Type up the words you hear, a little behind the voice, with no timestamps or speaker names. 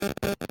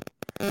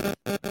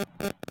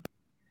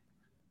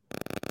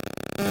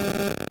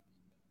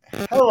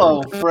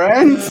Hello,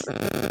 friends.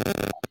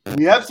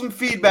 We have some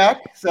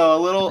feedback, so a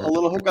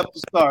little hiccup to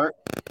start.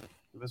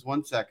 Give us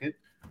 1 second.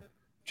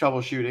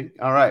 Troubleshooting.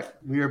 All right,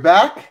 we are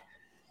back.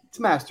 It's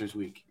Masters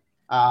Week.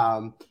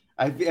 I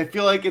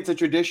feel like it's a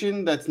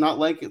tradition that's not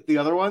like the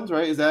other ones,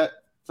 right? Is that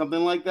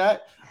something like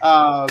that?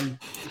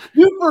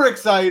 Super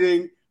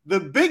exciting. The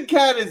big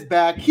cat is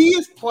back. He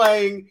is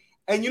playing,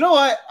 and you know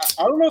what?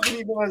 I don't know if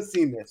anyone has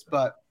seen this,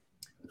 but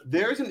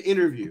there's an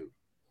interview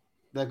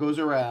that goes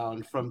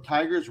around from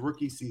Tiger's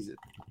rookie season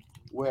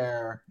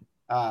where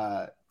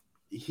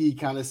he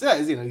kind of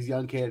says, he's a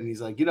young kid, and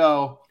he's like,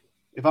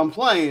 if I'm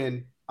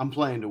playing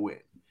to win.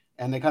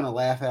 And they kind of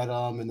laugh at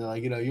him, and they're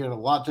like, you're a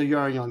lot too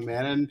young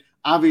man. And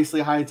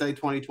obviously, hindsight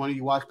 2020,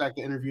 you watch back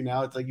the interview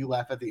now, it's like you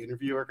laugh at the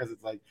interviewer because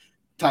it's like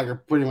Tiger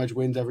pretty much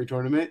wins every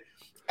tournament.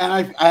 And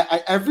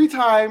I every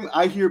time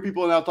I hear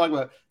people now talk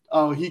about,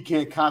 oh, he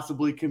can't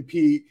possibly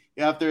compete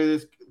after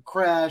this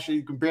crash,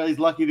 and he's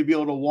lucky to be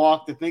able to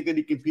walk. To think that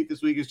he compete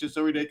this week is just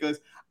so ridiculous.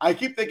 I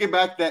keep thinking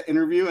back to that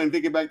interview and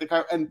thinking back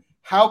to and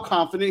how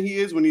confident he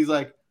is when he's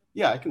like,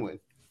 yeah, I can win.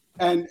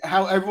 And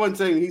how everyone's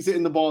saying he's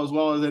hitting the ball as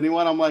well as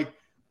anyone. I'm like,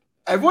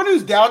 everyone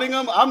who's doubting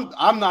him,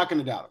 I'm not going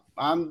to doubt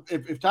him.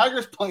 If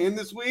Tiger's playing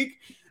this week,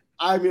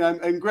 I mean,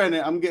 and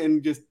granted, I'm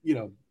getting just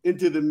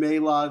into the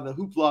Mayla, the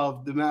hoopla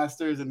of the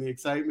Masters and the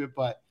excitement,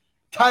 but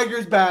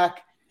Tiger's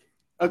back,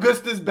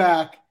 Augusta's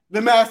back,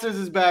 the Masters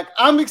is back.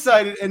 I'm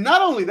excited, and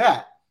not only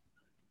that,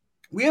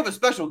 we have a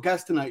special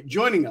guest tonight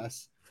joining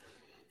us,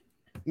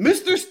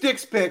 Mr.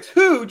 Sticks Picks,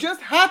 who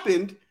just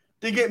happened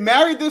to get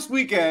married this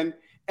weekend,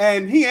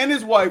 and he and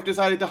his wife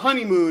decided to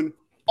honeymoon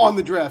on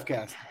the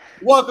DraftCast.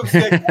 Welcome,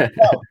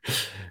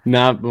 Sticks.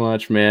 Not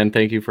much, man.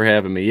 Thank you for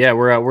having me. Yeah,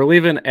 we're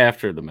leaving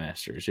after the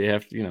Masters. You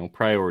have to,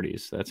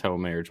 priorities. That's how a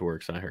marriage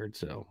works, I heard.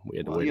 So we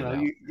had to wait it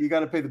out. You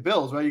got to pay the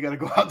bills, right? You got to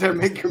go out there and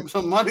make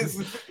some money.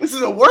 This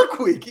is a work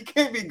week. You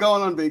can't be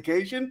going on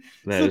vacation.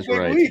 That is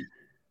right. Week.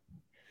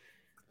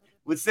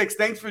 With Sticks,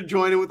 thanks for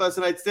joining with us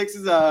tonight. Sticks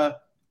is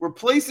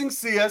replacing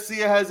Sia.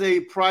 Sia has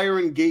a prior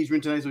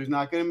engagement tonight, so he's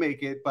not going to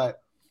make it.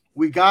 But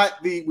we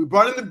brought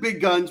in the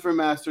big guns for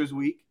Masters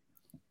Week.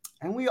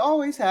 And we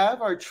always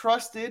have our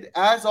trusted,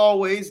 as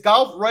always,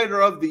 golf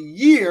writer of the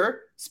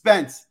year,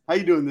 Spence. How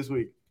you doing this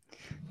week?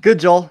 Good,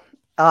 Joel.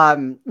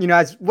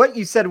 As what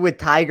you said with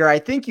Tiger, I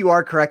think you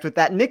are correct with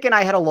that. Nick and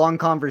I had a long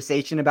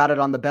conversation about it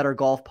on the Better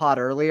Golf Pod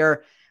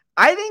earlier.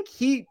 I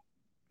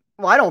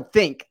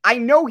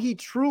know he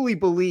truly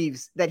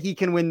believes that he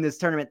can win this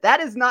tournament. That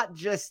is not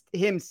just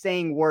him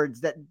saying words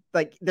that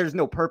there's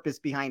no purpose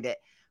behind it.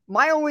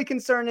 My only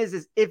concern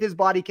is if his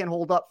body can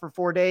hold up for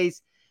 4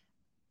 days.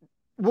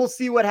 We'll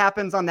see what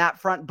happens on that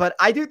front. But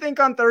I do think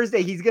on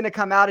Thursday, he's going to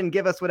come out and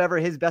give us whatever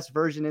his best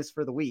version is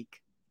for the week.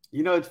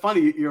 It's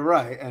funny. You're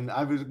right. And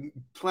I was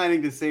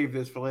planning to save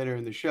this for later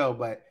in the show,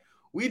 but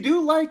we do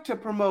like to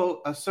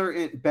promote a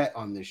certain bet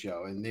on this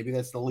show. And maybe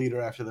that's the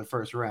leader after the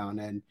first round.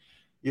 And,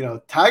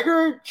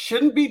 Tiger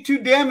shouldn't be too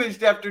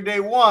damaged after day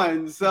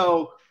one.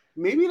 So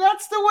maybe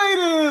that's the way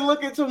to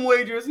look at some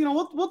wagers.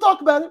 We'll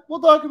talk about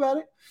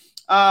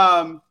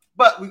it.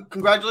 But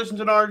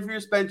congratulations on our review,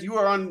 Spence. You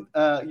are on.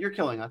 You're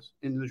killing us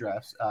in the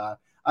drafts.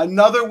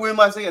 Another win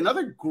last night.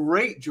 Another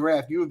great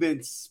draft. You have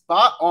been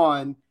spot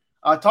on.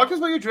 Talk to us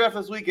about your draft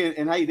this weekend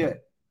and how you did.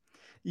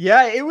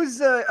 Yeah, it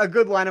was a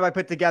good lineup I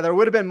put together. It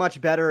would have been much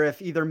better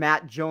if either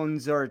Matt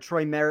Jones or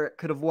Troy Merritt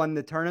could have won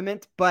the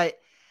tournament. But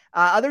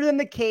other than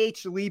the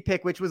KH Lee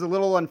pick, which was a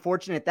little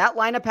unfortunate, that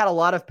lineup had a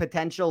lot of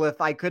potential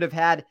if I could have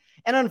had.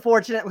 And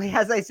unfortunately,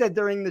 as I said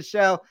during the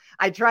show,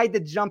 I tried to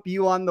jump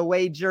you on the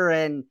wager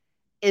and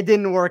it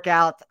didn't work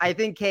out. I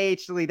think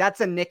KH Lee,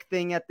 that's a Nick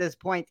thing at this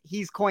point.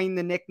 He's coined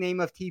the nickname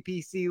of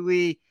TPC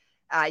Lee.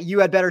 You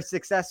had better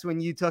success when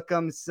you took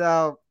him.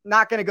 So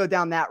not going to go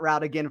down that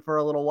route again for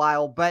a little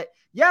while. But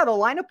yeah, the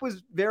lineup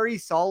was very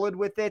solid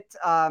with it.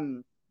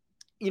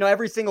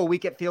 Every single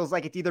week it feels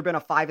like it's either been a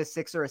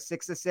 5-6 or a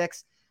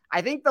 6-6.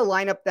 I think the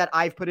lineup that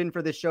I've put in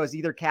for this show has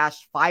either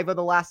cashed 5 of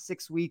the last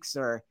 6 weeks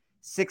or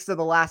 6 of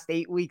the last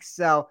 8 weeks.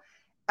 So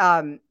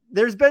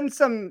there's been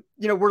some,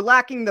 we're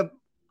lacking the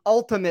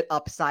ultimate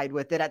upside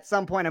with it. At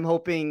some point, I'm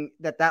hoping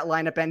that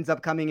lineup ends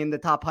up coming in the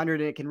top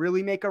 100 and it can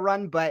really make a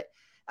run. But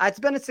it's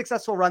been a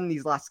successful run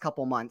these last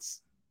couple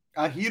months.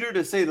 A heater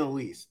to say the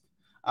least.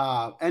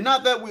 And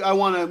not that I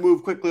want to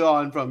move quickly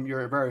on from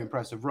your very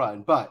impressive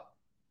run, but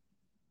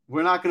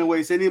we're not going to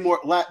waste any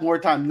more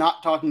time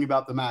not talking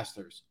about the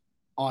Masters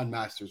on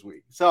Masters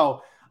Week.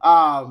 So,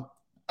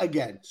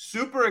 again,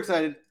 super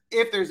excited.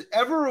 If there's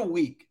ever a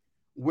week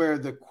where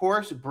the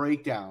course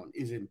breakdown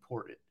is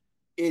important,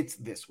 it's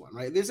this one,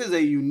 right? This is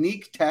a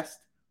unique test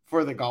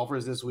for the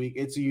golfers this week.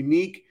 It's a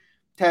unique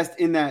test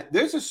in that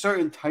there's a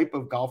certain type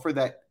of golfer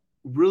that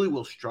really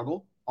will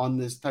struggle on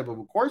this type of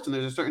a course, and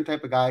there's a certain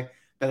type of guy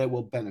that it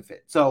will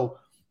benefit. So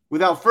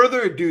without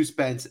further ado,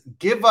 Spence,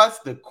 give us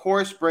the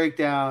course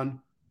breakdown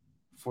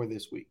for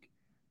this week.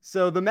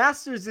 So the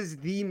Masters is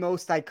the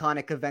most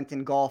iconic event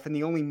in golf and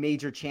the only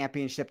major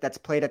championship that's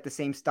played at the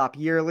same stop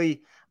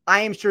yearly.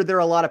 I am sure there are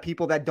a lot of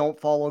people that don't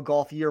follow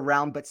golf year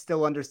round, but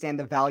still understand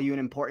the value and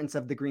importance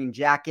of the green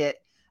jacket.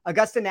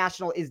 Augusta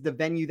National is the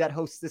venue that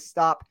hosts this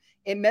stop.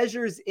 It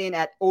measures in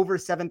at over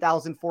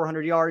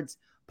 7,400 yards,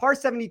 par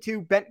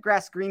 72 bent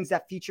grass greens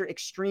that feature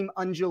extreme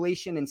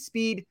undulation and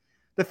speed.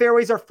 The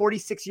fairways are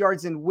 46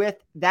 yards in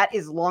width. That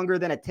is longer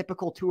than a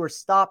typical tour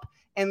stop,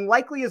 and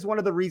likely is one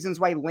of the reasons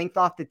why length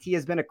off the tee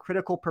has been a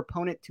critical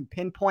proponent to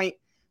pinpoint.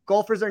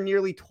 Golfers are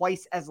nearly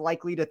twice as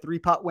likely to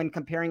three-putt when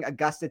comparing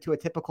Augusta to a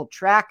typical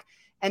track,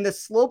 and the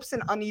slopes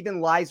and uneven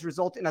lies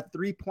result in a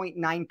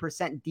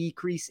 3.9%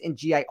 decrease in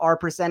GIR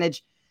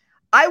percentage.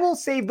 I will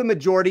save the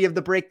majority of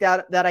the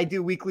breakdown that I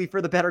do weekly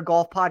for the Better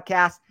Golf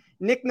Podcast.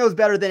 Nick knows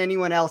better than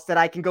anyone else that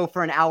I can go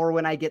for an hour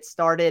when I get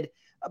started.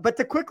 But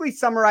to quickly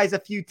summarize a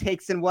few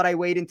takes and what I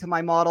weighed into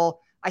my model,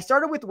 I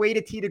started with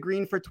weighted tee to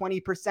green for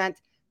 20%.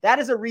 That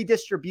is a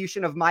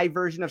redistribution of my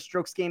version of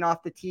strokes gained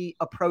off the tee,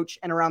 approach,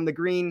 and around the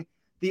green.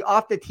 The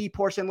off the tee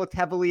portion looked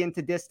heavily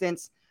into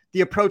distance.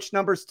 The approach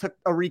numbers took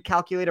a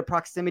recalculated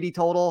proximity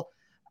total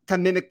to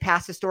mimic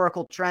past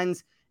historical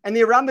trends. And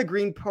the around the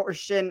green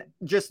portion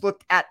just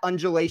looked at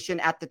undulation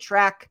at the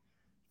track.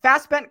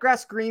 Fast bent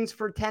grass greens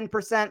for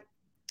 10%.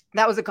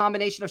 That was a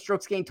combination of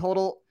strokes gained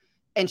total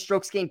and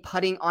strokes gained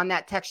putting on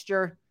that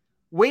texture.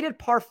 Weighted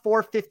par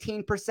 4,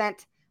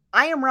 15%.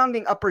 I am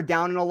rounding up or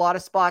down in a lot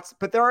of spots,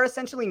 but there are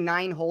essentially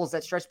 9 holes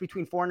that stretch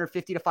between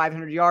 450 to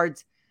 500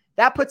 yards.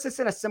 That puts us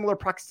in a similar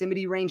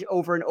proximity range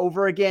over and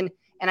over again.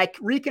 And I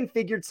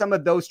reconfigured some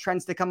of those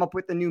trends to come up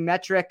with the new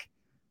metric.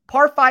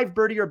 Par 5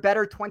 birdie or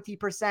better,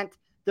 20%.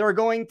 There are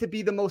going to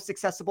be the most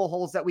accessible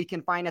holes that we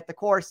can find at the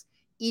course.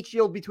 Each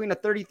yield between a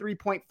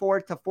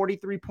 33.4 to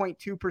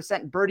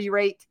 43.2% birdie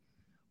rate.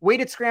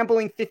 Weighted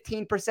scrambling,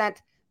 15%.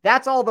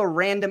 That's all the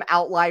random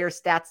outlier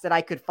stats that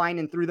I could find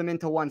and threw them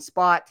into one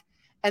spot.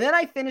 And then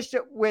I finished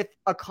it with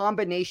a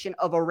combination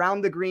of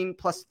around the green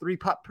plus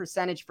 3-putt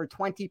percentage for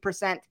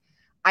 20%.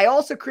 I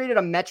also created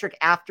a metric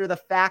after the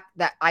fact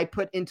that I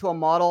put into a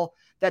model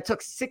that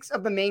took 6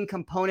 of the main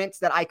components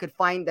that I could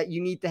find that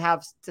you need to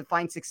have to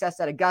find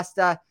success at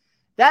Augusta.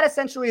 That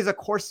essentially is a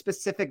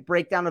course-specific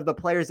breakdown of the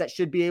players that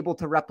should be able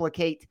to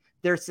replicate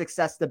their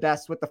success the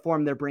best with the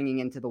form they're bringing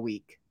into the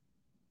week.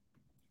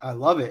 I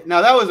love it.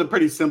 Now, that was a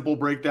pretty simple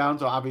breakdown,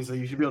 so obviously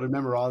you should be able to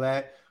remember all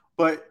that.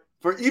 But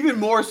for even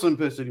more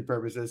simplicity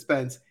purposes,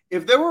 Spence,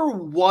 if there were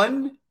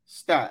one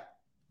stat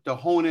to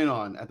hone in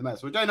on at the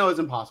Masters, which I know is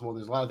impossible,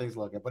 there's a lot of things to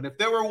look at, but if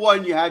there were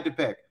one you had to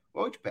pick,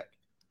 what would you pick?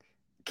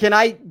 Can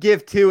I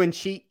give 2 and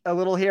cheat a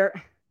little here?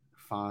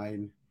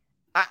 Fine.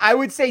 I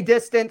would say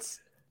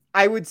distance.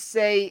 I would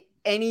say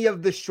any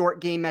of the short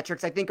game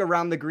metrics. I think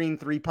around the green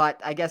 3-putt.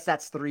 I guess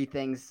that's 3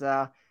 things.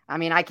 I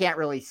mean, I can't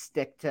really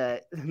stick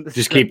to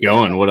just keep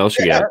going. What else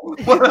you got? You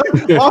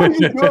do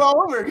it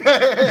all over.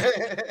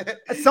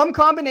 Some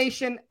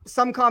combination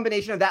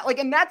of that. Like,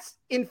 and that's,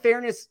 in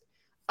fairness,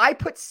 I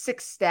put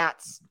 6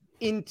 stats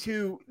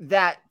into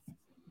that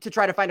to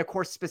try to find a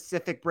course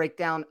specific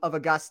breakdown of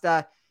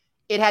Augusta.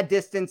 It had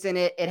distance in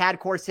it. It had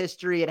course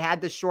history. It had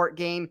the short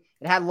game.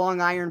 It had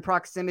long iron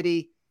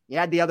proximity. You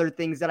had the other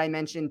things that I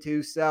mentioned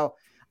too. So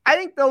I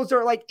think those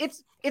are like,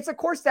 it's a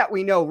course that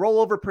we know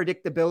rollover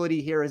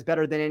predictability here is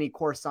better than any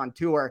course on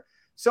tour.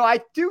 So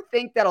I do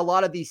think that a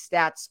lot of these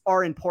stats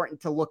are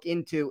important to look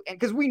into, and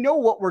because we know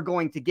what we're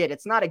going to get.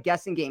 It's not a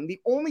guessing game.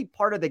 The only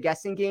part of the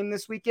guessing game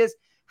this week is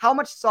how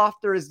much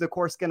softer is the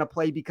course going to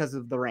play because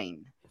of the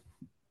rain.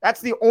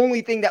 That's the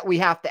only thing that we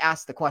have to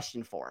ask the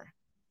question for.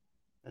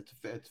 That's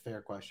a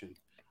fair question.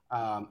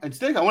 And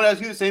Stick, I want to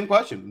ask you the same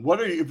question. What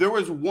are you, if there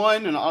was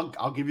one, and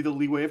I'll give you the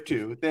leeway of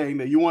 2 thing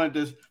that you wanted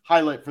to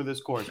highlight for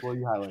this course, what do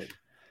you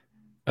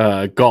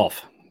highlight?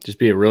 Golf. Just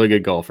be a really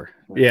good golfer.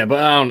 Yeah,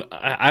 but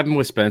I'm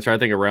with Spencer. I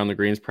think around the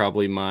green is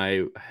probably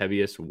my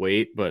heaviest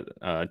weight, but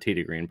tee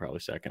to green probably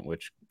second,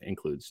 which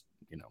includes,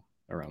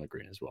 around the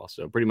green as well.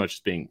 So pretty much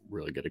just being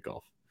really good at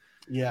golf.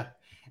 Yeah.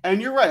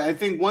 And you're right. I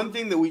think one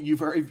thing that you've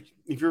heard,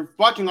 if you're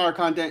watching our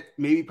content,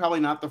 maybe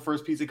probably not the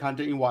first piece of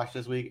content you watched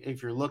this week.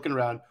 If you're looking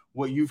around,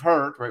 what you've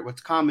heard, right,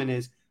 what's common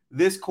is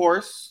this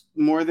course,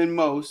 more than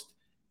most,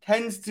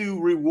 tends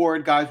to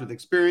reward guys with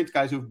experience,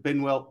 guys who've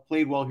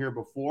played well here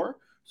before.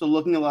 So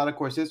looking at a lot of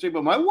course history.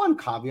 But my one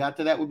caveat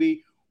to that would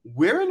be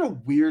we're in a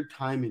weird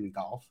time in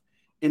golf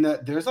in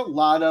that there's a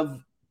lot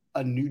of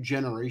a new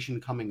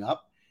generation coming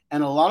up.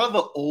 And a lot of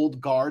the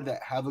old guard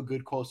that have a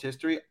good course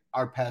history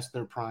are past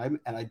their prime.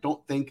 And I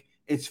don't think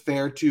it's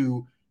fair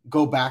to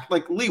go back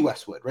like Lee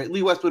Westwood, right?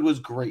 Lee Westwood was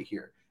great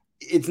here.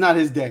 It's not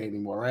his day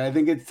anymore, right? I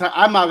think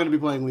I'm not going to be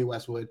playing Lee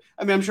Westwood.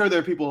 I mean, I'm sure there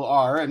are people who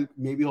are, and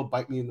maybe he'll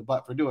bite me in the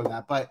butt for doing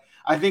that. But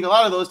I think a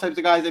lot of those types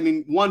of guys, I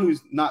mean, one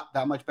who's not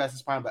that much past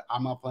his prime, but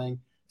I'm not playing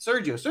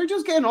Sergio.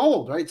 Sergio's getting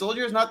old, right?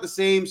 Sergio's not the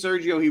same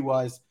Sergio he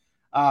was.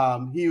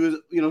 He was,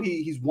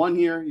 he's won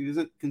here. He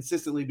doesn't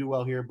consistently do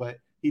well here, but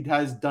he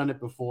has done it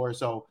before.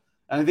 So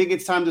I think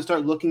it's time to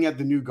start looking at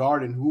the new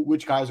guard and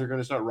which guys are going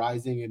to start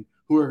rising and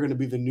who are going to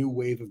be the new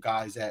wave of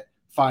guys that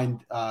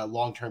find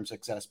long-term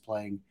success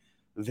playing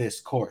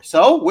this course.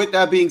 So with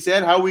that being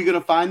said, how are we going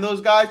to find those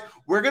guys?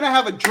 We're going to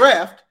have a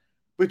draft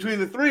between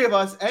the three of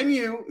us and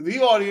you, the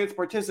audience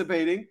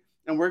participating,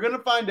 and we're going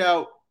to find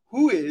out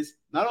who is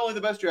not only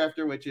the best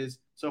drafter, which is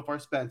so far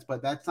Spence,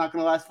 but that's not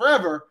going to last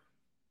forever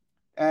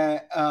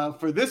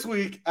for this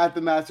week at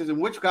the Masters,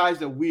 and which guys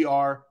that we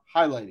are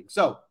highlighting.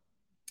 So,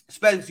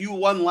 Spence, you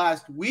won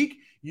last week.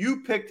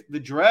 You picked the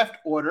draft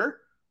order.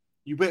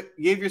 You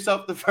gave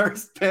yourself the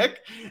first pick,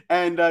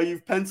 and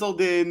you've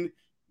penciled in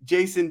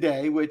Jason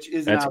Day, which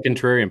is that's a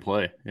contrarian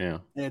play. Yeah,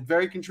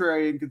 very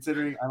contrarian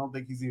considering I don't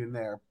think he's even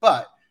there,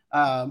 but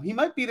he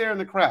might be there in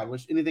the crowd,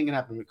 which anything can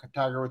happen.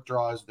 Tiger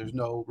withdraws, there's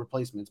no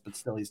replacements, but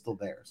still he's still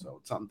there, so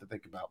it's something to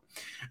think about.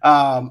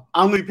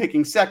 I'm going to be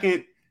picking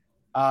second.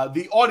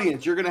 The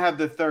audience, you're going to have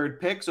the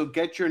third pick, so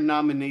get your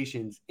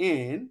nominations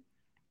in.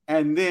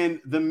 And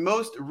then the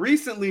most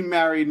recently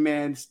married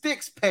man,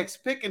 Sticks picks,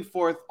 picking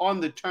fourth on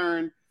the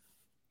turn.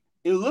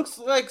 It looks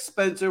like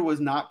Spencer was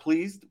not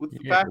pleased with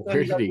the fact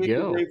that he got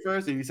Day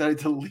first and he decided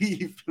to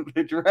leave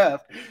the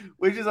draft,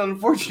 which is an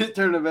unfortunate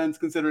turn of events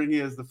considering he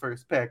has the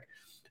first pick.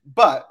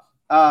 But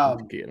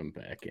get him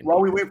back in.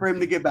 While we wait for him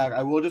to get back,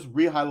 I will just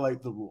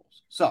re-highlight the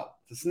rules. So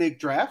it's a snake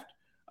draft.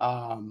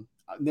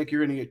 Nick,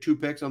 you're going to get 2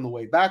 picks on the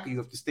way back. You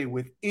have to stay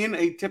within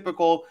a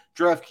typical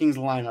DraftKings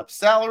lineup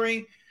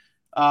salary.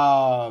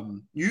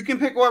 You can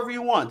pick whoever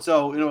you want.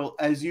 So,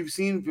 as you've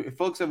seen, if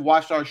folks have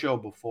watched our show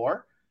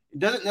before, it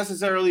doesn't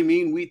necessarily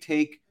mean we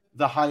take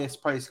the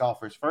highest price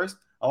golfers first.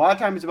 A lot of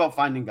times it's about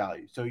finding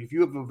value. So if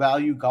you have a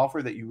value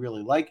golfer that you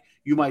really like,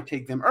 you might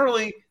take them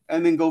early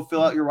and then go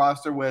fill out your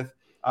roster with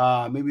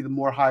maybe the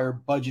more higher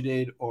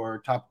budgeted or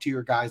top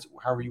tier guys,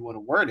 however you want to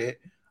word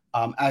it,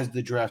 as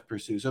the draft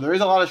pursues. So there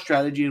is a lot of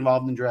strategy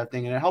involved in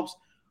drafting, and it helps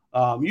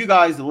you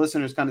guys, the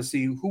listeners, kind of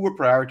see who we're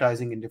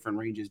prioritizing in different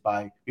ranges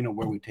by,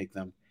 where we take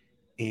them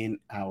in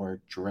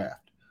our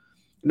draft.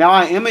 Now,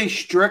 I am a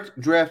strict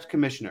draft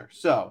commissioner.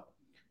 So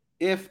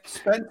if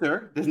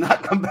Spencer does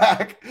not come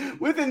back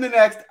within the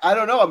next, I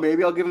don't know,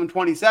 maybe I'll give him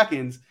 20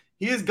 seconds,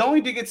 he is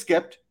going to get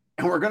skipped,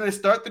 and we're going to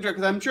start the draft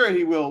because I'm sure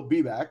he will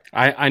be back.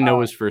 I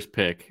know his first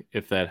pick,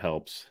 if that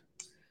helps.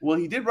 Well,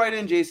 he did write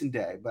in Jason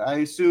Day, but I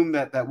assume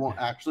that won't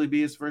actually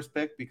be his first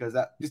pick because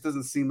that just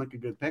doesn't seem like a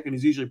good pick, and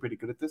he's usually pretty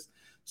good at this.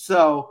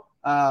 So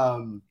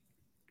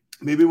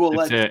maybe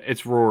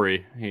it's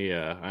Rory.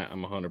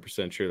 I'm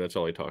 100% sure that's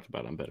all he talked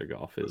about on Better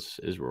Golf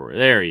is Rory.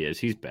 There he is.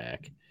 He's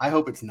back. I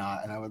hope it's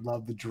not, and I would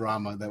love the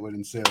drama that would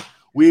ensue.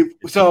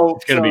 It's going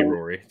to be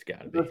Rory. It's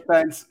got to be.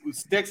 Defense,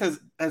 Sticks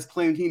has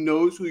claimed he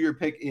knows who your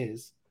pick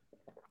is,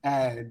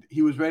 and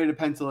he was ready to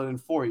pencil it in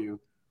for you.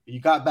 You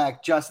got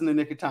back just in the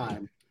nick of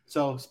time.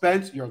 So,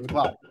 Spence, you're on the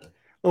clock.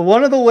 Well,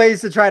 one of the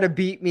ways to try to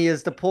beat me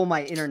is to pull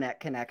my internet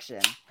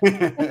connection.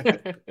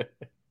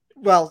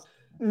 Well,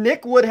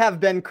 Nick would have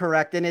been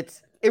correct, and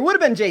it would have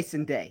been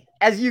Jason Day.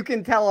 As you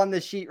can tell on the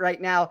sheet right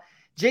now,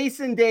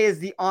 Jason Day is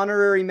the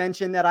honorary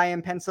mention that I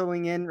am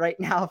penciling in right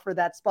now for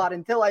that spot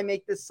until I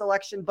make this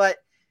selection. But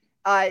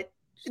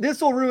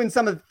this will ruin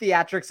some of the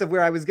theatrics of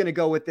where I was going to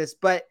go with this.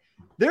 But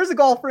there's a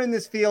golfer in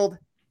this field.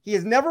 He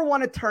has never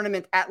won a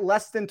tournament at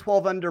less than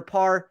 12 under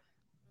par.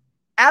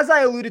 As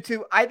I alluded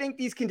to, I think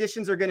these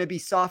conditions are going to be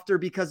softer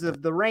because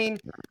of the rain.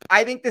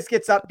 I think this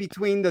gets up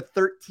between the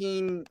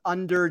 13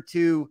 under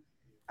to,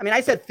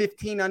 I said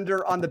 15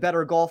 under on the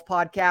Better Golf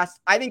podcast.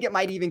 I think it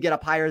might even get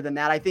up higher than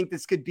that. I think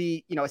this could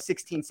be, a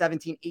 16,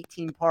 17,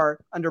 18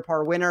 under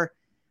par winner.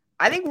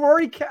 I think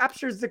Rory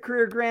captures the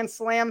career Grand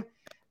Slam.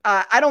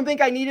 I don't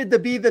think I needed to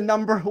be the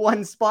number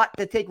 1 spot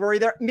to take Rory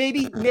there.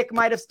 Maybe Nick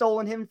might have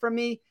stolen him from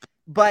me,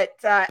 but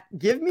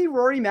give me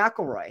Rory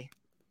McIlroy.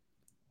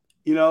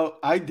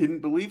 I didn't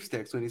believe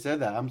Sticks when he said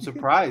that. I'm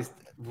surprised.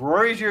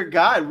 Rory's your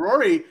guy.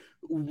 Rory,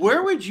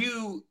 where would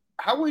you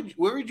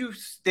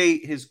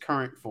state his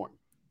current form?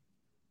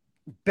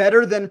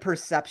 Better than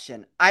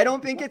perception. I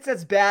don't think it's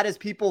as bad as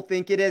people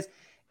think it is.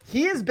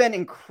 He has been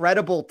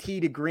incredible tee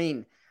to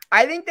green.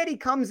 I think that he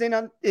comes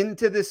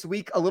into this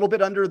week a little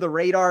bit under the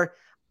radar.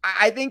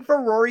 I think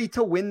for Rory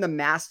to win the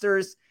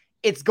Masters,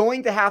 it's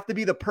going to have to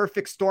be the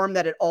perfect storm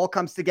that it all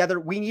comes together.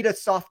 We need a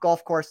soft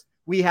golf course.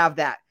 We have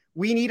that.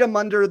 We need him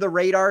under the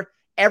radar.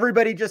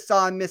 Everybody just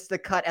saw him miss the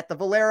cut at the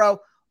Valero.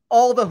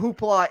 All the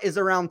hoopla is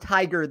around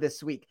Tiger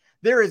this week.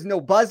 There is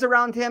no buzz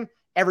around him.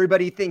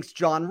 Everybody thinks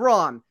Jon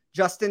Rahm,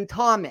 Justin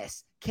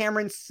Thomas,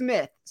 Cameron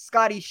Smith,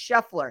 Scotty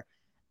Scheffler.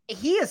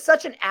 He is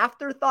such an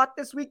afterthought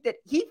this week that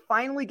he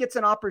finally gets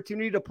an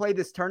opportunity to play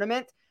this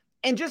tournament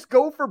and just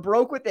go for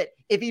broke with it.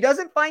 If he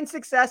doesn't find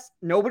success,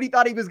 nobody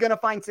thought he was going to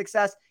find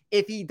success.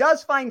 If he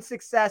does find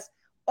success,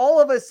 all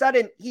of a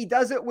sudden he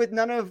does it with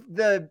none of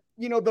the,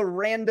 the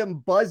random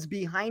buzz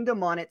behind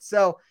him on it.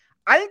 So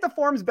I think the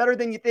form's better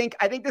than you think.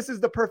 I think this is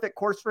the perfect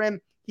course for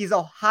him. He's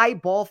a high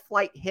ball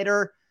flight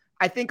hitter.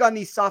 I think on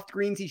these soft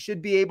greens, he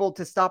should be able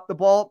to stop the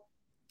ball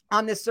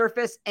on this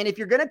surface. And if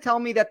you're going to tell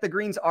me that the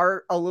greens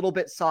are a little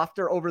bit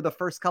softer over the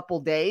first couple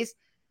days,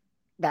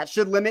 that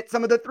should limit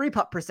some of the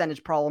 3-putt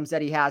percentage problems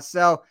that he has.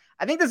 So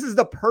I think this is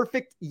the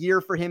perfect year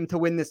for him to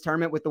win this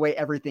tournament with the way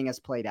everything has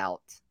played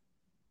out.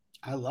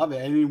 I love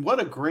it. What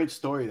a great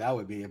story that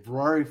would be if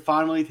Rory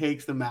finally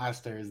takes the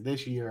Masters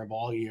this year of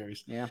all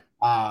years. Yeah.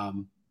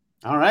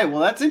 All right. Well,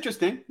 that's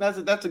interesting.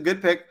 That's a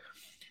good pick.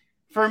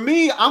 For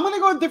me, I'm going to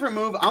go a different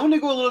move. I'm going to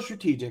go a little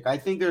strategic. I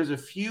think there's a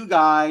few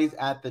guys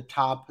at the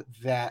top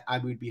that I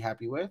would be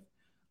happy with.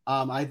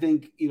 I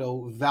think,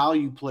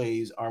 value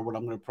plays are what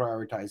I'm going to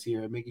prioritize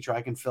here, making sure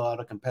I can fill out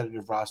a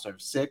competitive roster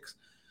of 6.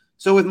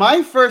 So with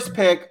my first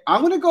pick,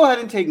 I'm going to go ahead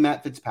and take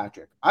Matt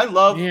Fitzpatrick. I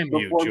love Damn the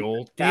you, form.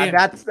 Joel.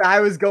 I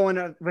was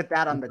going with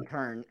that on the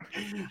turn.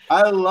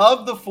 I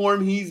love the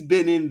form he's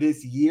been in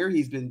this year.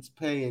 He's been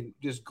playing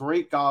just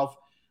great golf.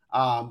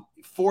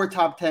 4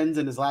 top 10s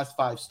in his last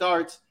 5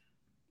 starts.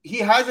 He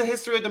has a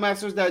history at the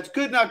Masters that's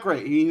good, not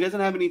great. He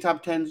doesn't have any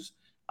top 10s.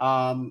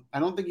 I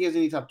don't think he has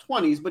any top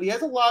 20s, but he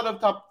has a lot of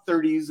top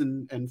 30s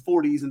and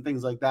 40s and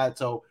things like that.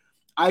 So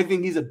I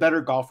think he's a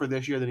better golfer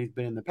this year than he's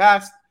been in the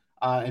past.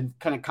 And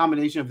kind of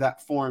combination of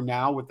that form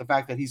now with the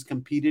fact that he's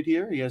competed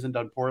here, he hasn't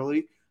done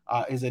poorly,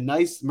 is a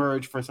nice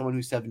merge for someone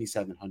who's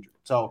 7,700.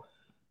 So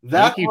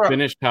that he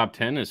finished top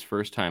 10 his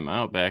first time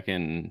out back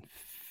in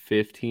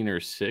 15 or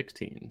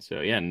 16.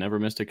 So yeah, never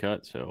missed a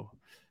cut. So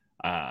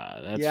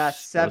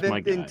that's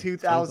 7th in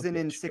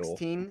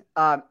 2016.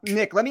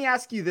 Nick, let me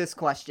ask you this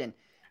question.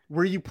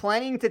 Were you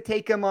planning to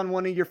take him on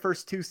one of your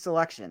first 2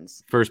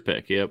 selections? First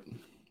pick, yep.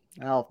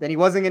 Well, then he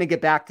wasn't going to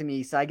get back to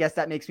me, so I guess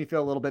that makes me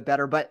feel a little bit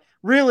better. But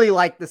really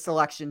like the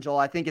selection, Joel.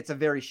 I think it's a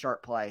very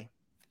sharp play.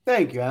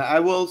 Thank you. I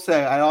will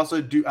say I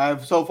also do. I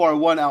have so far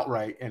won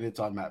outright, and it's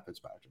on Matt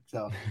Fitzpatrick.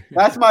 So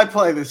that's my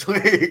play this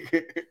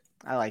week.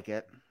 I like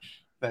it.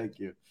 Thank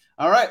you.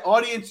 All right,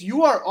 audience,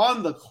 you are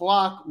on the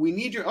clock. We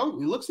need your. Oh,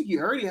 it looks like you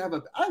already have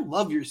a. I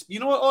love your. You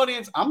know what,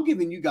 audience? I'm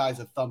giving you guys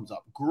a thumbs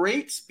up.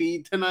 Great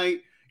speed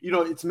tonight.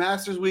 It's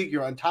Masters Week.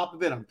 You're on top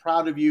of it. I'm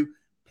proud of you.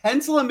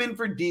 Pencil him in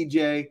for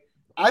DJ.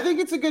 I think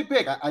it's a good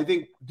pick. I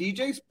think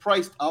DJ's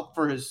priced up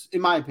for his, in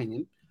my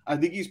opinion, I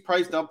think he's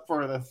priced up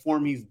for the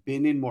form he's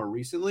been in more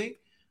recently.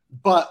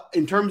 But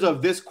in terms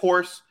of this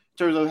course,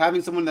 in terms of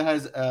having someone that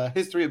has a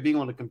history of being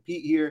able to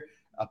compete here,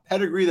 a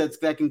pedigree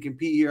that can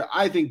compete here,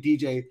 I think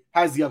DJ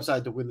has the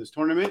upside to win this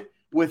tournament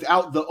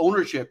without the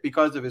ownership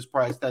because of his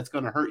price. That's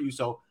going to hurt you.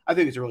 So I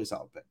think it's a really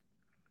solid pick.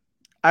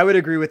 I would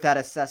agree with that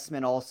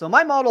assessment also.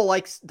 My model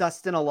likes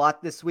Dustin a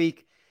lot this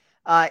week.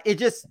 It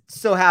just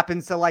so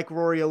happens to like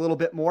Rory a little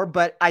bit more,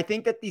 but I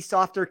think that these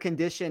softer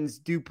conditions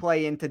do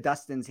play into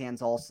Dustin's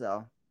hands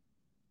also.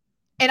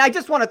 And I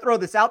just want to throw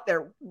this out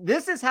there.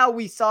 This is how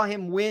we saw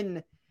him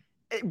win.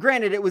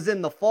 Granted, it was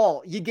in the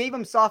fall. You gave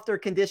him softer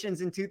conditions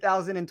in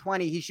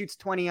 2020. He shoots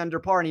 20 under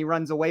par and he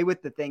runs away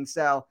with the thing.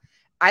 So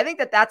I think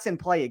that that's in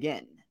play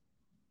again.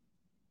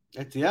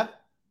 Yeah,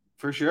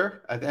 for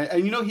sure.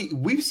 And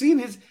we've seen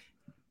his,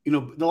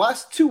 the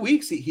last 2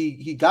 weeks,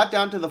 he got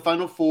down to the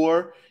Final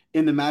Four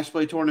in the match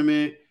play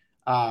tournament.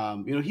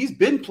 He's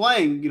been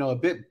playing, a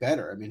bit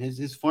better. I mean,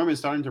 his form is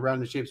starting to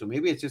round the shape. So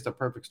maybe it's just a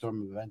perfect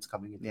storm of events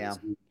coming into this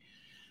week.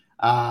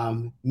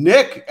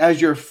 Nick, as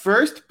your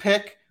first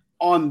pick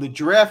on the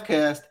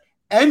DraftCast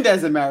and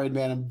as a married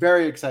man, I'm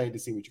very excited to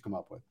see what you come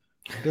up with.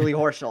 Billy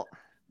Horschel.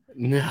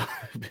 No,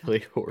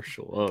 Billy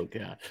Horschel. Oh,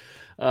 God.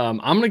 I'm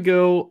going to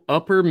go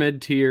upper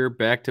mid-tier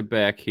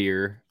back-to-back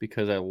here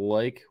because I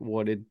like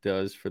what it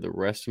does for the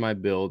rest of my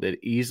build. It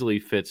easily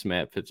fits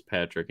Matt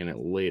Fitzpatrick in it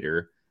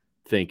later.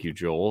 Thank you,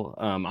 Joel.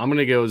 I'm going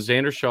to go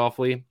Xander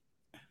Schauffele,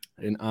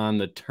 and on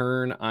the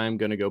turn, I'm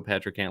going to go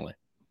Patrick Cantlay.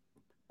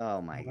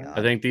 Oh, my God.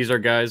 I think these are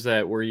guys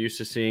that we're used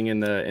to seeing in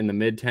the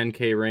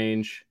mid-10K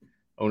range.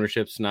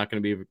 Ownership's not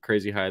going to be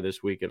crazy high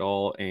this week at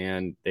all,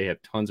 and they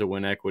have tons of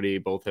win equity.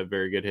 Both have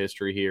very good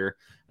history here.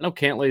 I know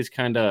Cantlay's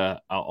kind of,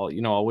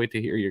 I'll wait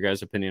to hear your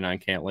guys' opinion on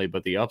Cantlay,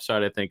 but the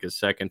upside I think is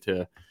second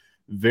to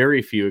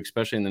very few,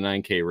 especially in the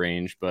 9K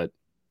range. But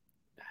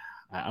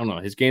I don't know.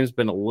 His game's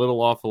been a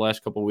little off the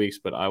last couple of weeks,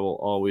 but I will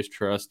always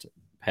trust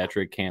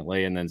Patrick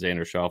Cantlay, and then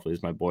Xander Schauffele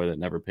is my boy that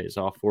never pays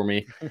off for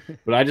me.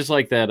 But I just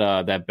like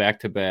that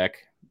back-to-back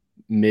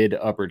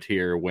mid-upper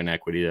tier win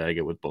equity that I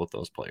get with both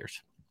those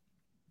players.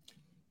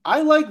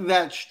 I like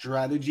that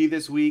strategy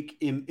this week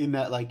in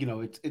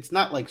that, it's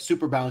not like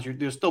super balanced.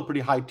 There's still pretty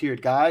high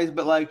tiered guys,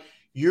 but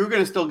you're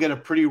going to still get a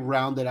pretty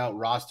rounded out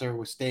roster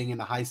with staying in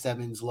the high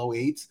 7s, low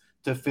 8s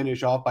to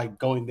finish off by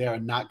going there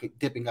and not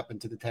dipping up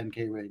into the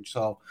 10K range.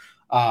 So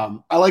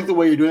I like the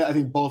way you're doing it. I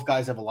think both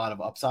guys have a lot of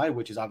upside,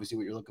 which is obviously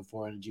what you're looking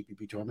for in a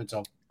GPP tournament.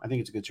 So I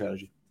think it's a good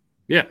strategy.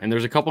 Yeah, and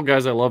there's a couple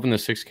guys I love in the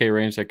 6K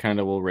range that kind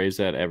of will raise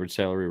that average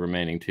salary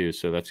remaining too.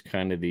 So that's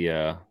kind of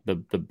the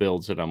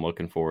builds that I'm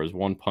looking for is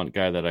one punt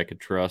guy that I could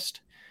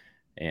trust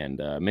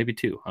and maybe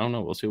 2. I don't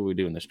know. We'll see what we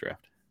do in this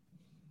draft.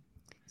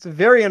 It's a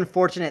very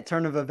unfortunate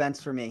turn of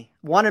events for me.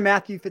 Wanted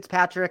Matthew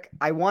Fitzpatrick.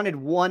 I wanted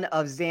one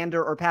of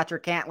Xander or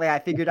Patrick Cantlay. I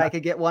figured I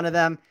could get one of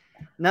them.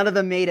 None of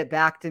them made it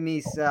back to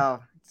me. So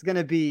it's going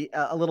to be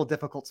a little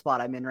difficult spot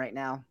I'm in right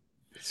now.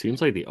 It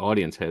seems like the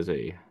audience has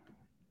a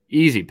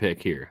easy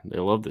pick here. They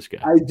love this guy.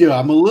 I do.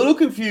 I'm a little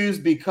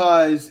confused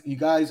because you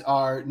guys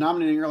are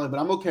nominating early, but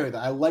I'm okay with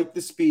that. I like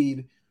the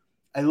speed.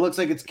 It looks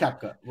like it's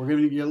Koepka. We're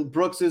going to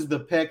Brooks is the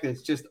pick.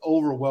 It's just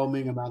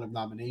overwhelming amount of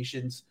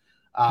nominations.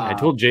 I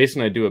told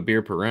Jason I'd do a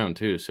beer per round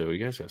too, so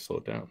you guys got to slow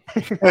it down.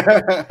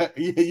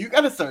 You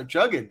got to start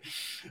chugging.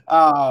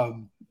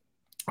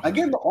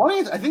 Again, the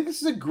audience, I think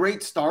this is a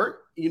great start.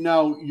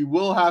 You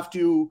will have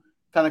to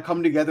kind of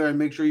come together and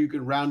make sure you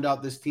can round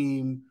out this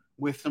team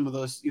with some of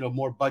those,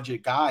 more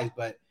budget guys.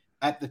 But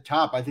at the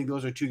top, I think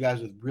those are two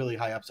guys with really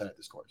high upside at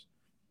this course.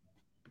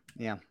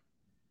 Yeah.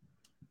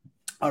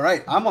 All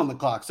right, I'm on the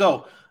clock.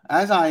 So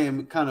as I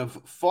am kind of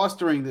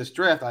fostering this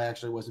draft, I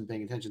actually wasn't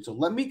paying attention. So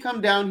let me come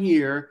down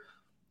here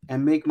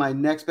and make my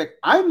next pick.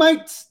 I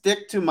might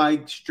stick to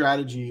my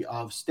strategy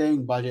of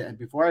staying budget. And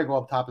before I go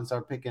up top and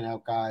start picking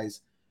out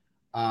guys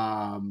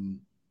that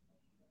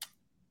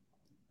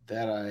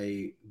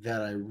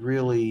I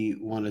really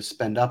want to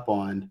spend up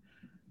on,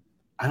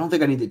 I don't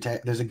think I need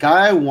to there's a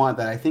guy I want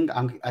that I think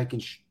I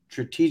can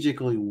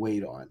strategically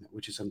wait on,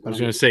 which is I was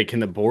going to say, can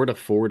the board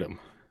afford him?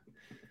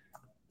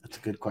 That's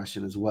a good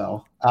question as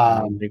well. I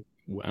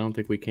don't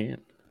think we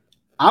can.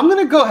 I'm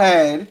going to go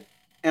ahead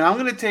and I'm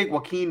going to take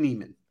Joaquin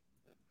Niemann.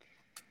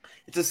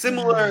 It's a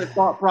similar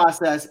thought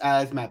process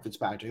as Matt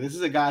Fitzpatrick. This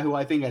is a guy who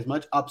I think has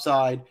much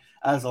upside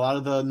as a lot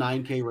of the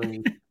 9K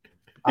range.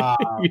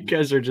 You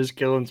guys are just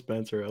killing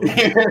Spencer. I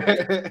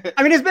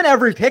mean, it's been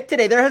every pick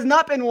today. There has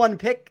not been one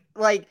pick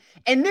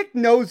and Nick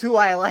knows who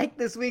I like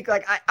this week.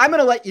 I'm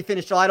going to let you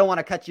finish, Joel. I don't want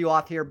to cut you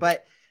off here,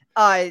 but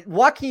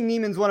Joaquin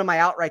Niemann's one of my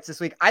outrights this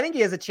week. I think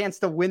he has a chance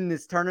to win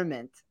this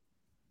tournament.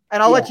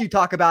 And I'll let you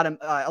talk about him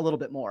a little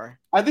bit more.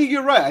 I think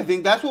you're right. I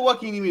think that's what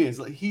Joaquin Niemann is.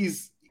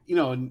 He's,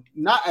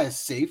 not as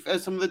safe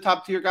as some of the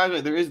top tier guys.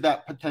 Like, there is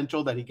that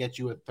potential that he gets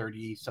you at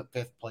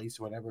 35th place,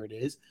 whatever it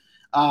is.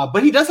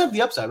 But he does have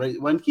the upside,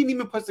 right? When Joaquin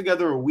Niemann puts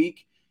together a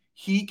week,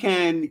 he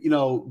can,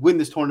 win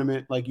this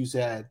tournament, like you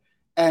said.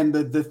 And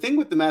the thing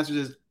with the Masters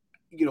is,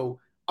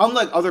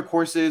 unlike other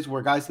courses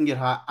where guys can get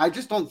hot, I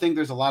just don't think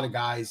there's a lot of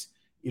guys,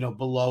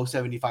 below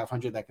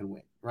 7,500 that can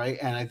win, right?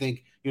 And I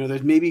think,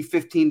 there's maybe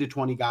 15 to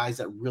 20 guys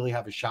that really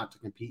have a shot to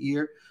compete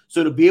here.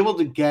 So to be able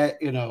to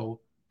get,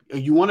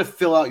 you want to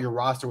fill out your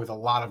roster with a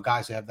lot of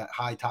guys who have that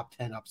high top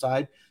 10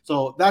 upside.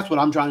 So that's what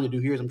I'm trying to do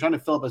here is I'm trying to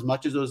fill up as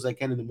much of those as I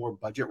can in the more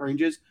budget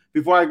ranges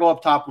before I go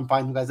up top and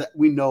find some guys that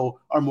we know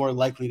are more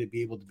likely to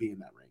be able to be in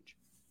that range.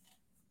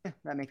 Yeah,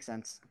 that makes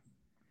sense.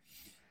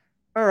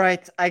 All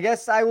right. I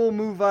guess I will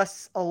move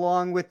us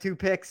along with 2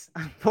 picks.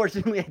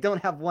 Unfortunately, I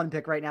don't have 1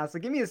 pick right now. So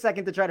give me a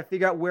second to try to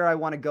figure out where I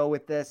want to go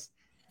with this.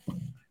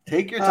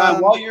 Take your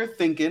time while you're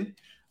thinking.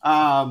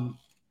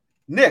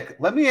 Nick,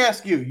 let me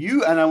ask you.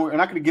 We're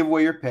not going to give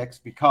away your picks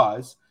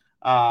because,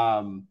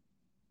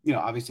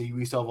 obviously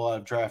we still have a lot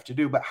of draft to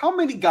do. But how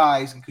many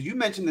guys, because you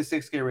mentioned the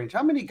 6K range,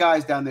 how many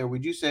guys down there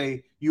would you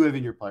say you have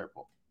in your player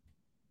pool?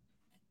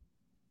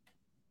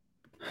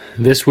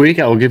 This week,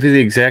 I will give you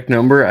the exact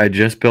number. I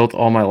just built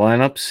all my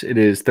lineups. It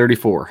is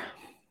 34.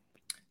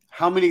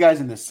 How many guys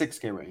in the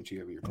 6K range do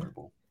you have in your player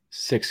pool?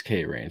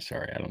 6K range.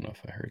 Sorry, I don't know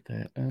if I heard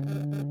that.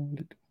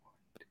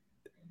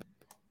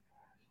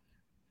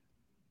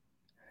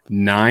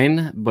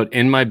 9, but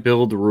in my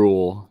build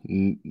rule,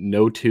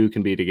 no 2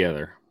 can be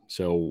together.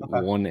 So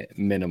one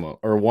minimum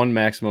or one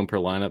maximum per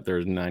lineup.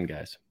 There's 9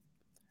 guys.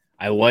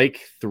 I like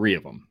 3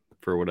 of them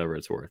for whatever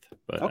it's worth,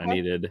 but I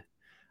needed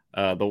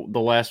the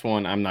last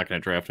one. I'm not going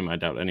to draft him. I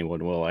doubt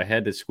anyone will. I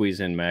had to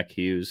squeeze in Mac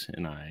Hughes,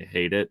 and I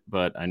hate it,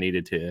 but I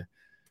needed to.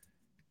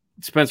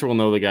 Spencer will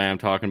know the guy I'm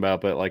talking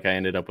about, but I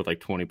ended up with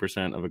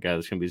 20% of a guy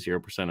that's going to be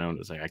 0% owned.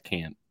 It's I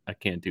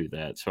can't do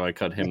that. So I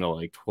cut him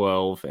to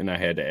 12, and I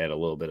had to add a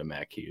little bit of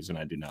Mac Hughes, and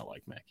I do not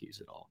like Mac Hughes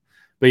at all.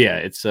 But yeah,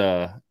 it's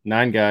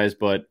 9 guys.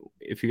 But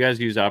if you guys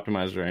use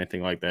optimizers or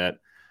anything like that,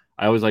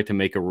 I always like to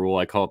make a rule.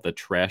 I call it the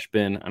trash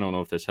bin. I don't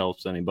know if this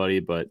helps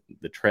anybody, but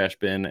the trash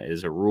bin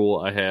is a rule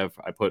I have.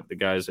 I put the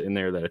guys in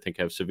there that I think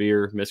have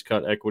severe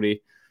miscut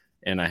equity.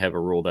 And I have a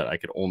rule that I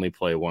could only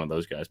play one of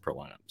those guys per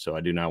lineup. So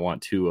I do not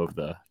want 2 of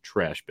the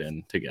trash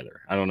bin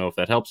together. I don't know if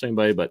that helps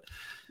anybody, but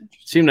it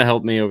seemed to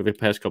help me over the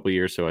past couple of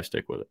years, so I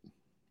stick with it.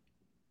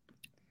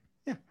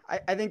 Yeah,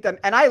 I think that,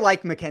 and I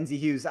like Mackenzie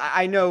Hughes.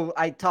 I know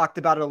I talked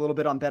about it a little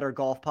bit on Better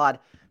Golf Pod.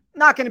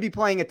 Not going to be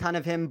playing a ton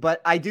of him,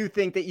 but I do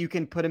think that you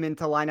can put him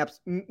into lineups.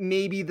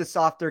 Maybe the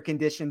softer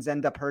conditions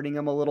end up hurting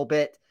him a little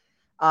bit,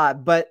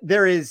 but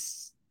there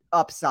is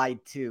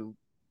upside too.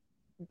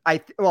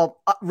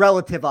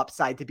 Relative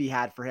upside to be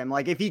had for him.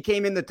 If he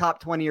came in the top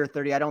 20 or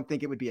 30, I don't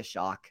think it would be a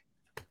shock.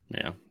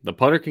 Yeah, the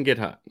putter can get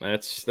hot.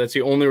 That's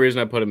the only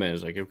reason I put him in.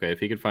 Is okay, if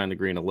he could find the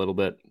green a little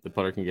bit, the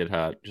putter can get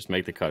hot. Just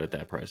make the cut at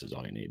that price is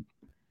all you need.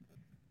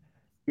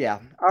 Yeah.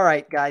 All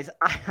right, guys.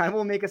 I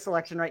will make a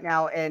selection right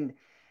now, and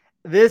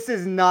this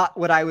is not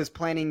what I was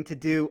planning to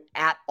do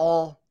at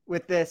all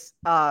with this.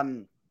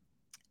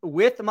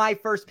 With my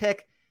first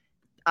pick,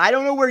 I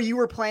don't know where you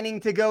were planning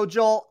to go,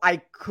 Joel.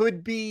 I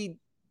could be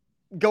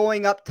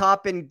going up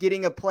top and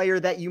getting a player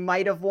that you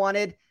might have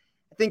wanted.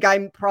 I think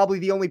I'm probably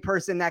the only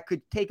person that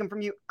could take him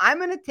from you. I'm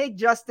going to take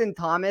Justin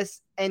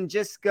Thomas and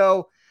just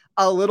go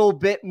a little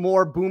bit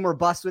more boom or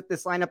bust with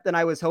this lineup than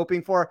I was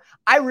hoping for.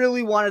 I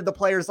really wanted the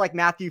players like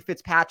Matthew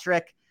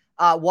Fitzpatrick,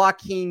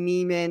 Joaquin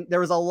Neiman.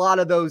 There was a lot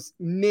of those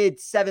mid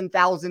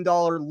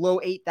 $7,000, low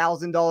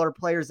 $8,000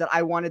 players that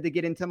I wanted to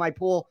get into my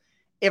pool.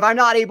 If I'm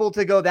not able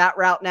to go that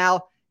route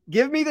now,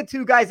 give me the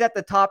two guys at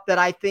the top that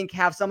I think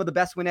have some of the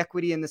best win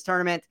equity in this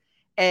tournament.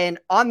 And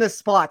on the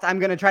spot, I'm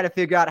going to try to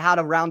figure out how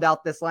to round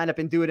out this lineup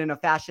and do it in a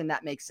fashion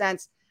that makes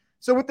sense.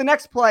 So with the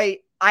next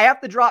play, I have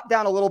to drop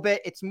down a little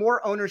bit. It's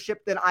more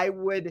ownership than I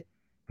would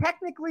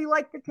technically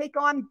like to take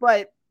on,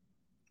 but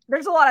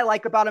there's a lot I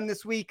like about him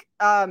this week.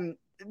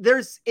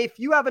 If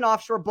you have an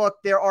offshore book,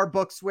 there are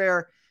books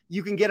where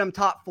you can get him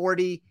top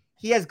 40.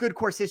 He has good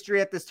course history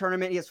at this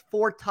tournament. He has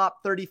 4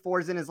 top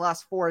 34s in his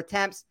last 4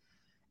 attempts.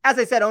 As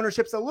I said,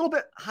 ownership's a little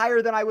bit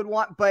higher than I would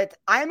want, but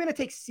I am going to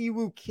take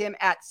Siwoo Kim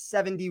at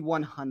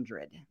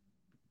 7,100.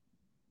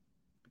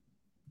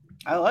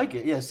 I like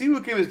it. Yeah,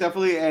 Siwoo Kim is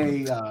definitely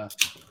a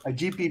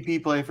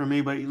GPP play for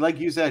me, but like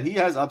you said, he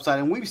has upside,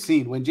 and we've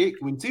seen when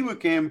Siwoo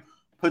Kim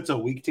puts a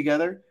week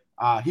together,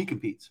 he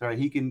competes, right?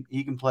 He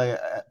can play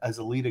as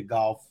a lead at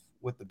golf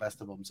with the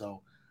best of them.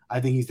 So I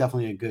think he's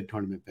definitely a good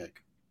tournament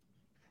pick.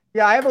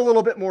 Yeah, I have a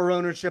little bit more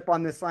ownership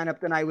on this lineup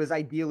than I was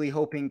ideally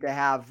hoping to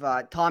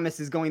have. Thomas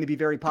is going to be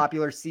very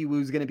popular.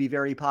 Siwoo is going to be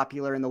very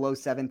popular in the low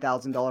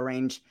 $7,000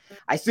 range.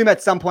 I assume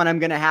at some point I'm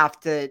going to have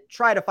to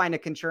try to find a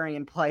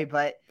contrarian play,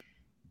 but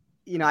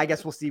I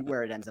guess we'll see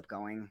where it ends up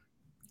going.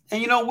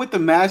 And with the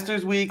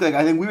Masters week,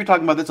 I think we were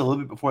talking about this a little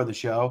bit before the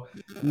show.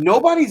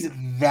 Nobody's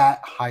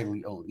that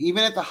highly owned.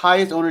 Even at the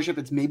highest ownership,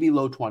 it's maybe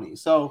low 20s.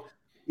 So,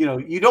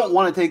 you don't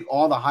want to take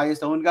all the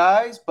highest owned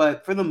guys,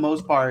 but for the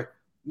most part,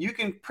 you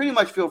can pretty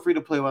much feel free to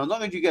play well. As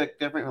long as you get a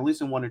different, at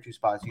least in 1 or 2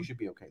 spots, you should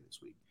be okay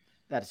this week.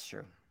 That's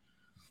true.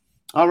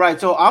 All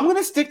right, so I'm going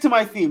to stick to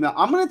my theme. Now,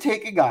 I'm going to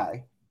take a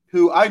guy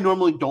who I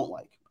normally don't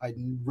like. I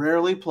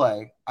rarely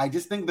play. I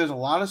just think there's a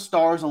lot of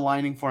stars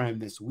aligning for him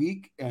this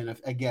week. And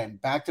again,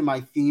 back to my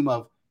theme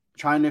of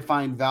trying to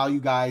find value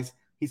guys.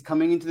 He's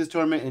coming into this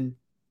tournament in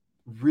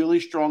really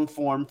strong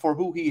form for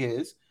who he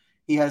is.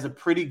 He has a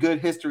pretty good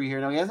history here.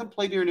 Now, he hasn't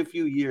played here in a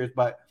few years,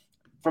 but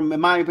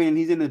in my opinion,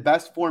 he's in the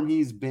best form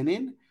he's been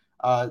in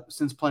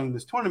since playing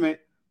this tournament.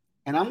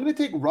 And I'm going to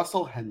take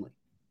Russell Henley.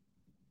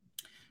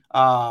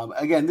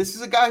 Again, this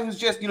is a guy who's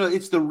just,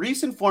 it's the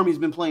recent form. He's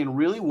been playing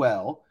really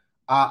well.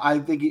 I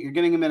think you're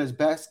getting him in his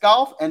best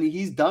golf, and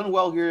he's done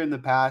well here in the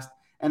past.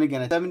 And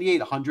again, at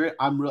 7,800,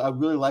 I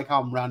really like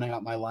how I'm rounding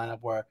out my lineup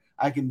where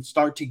I can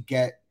start to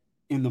get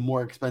in the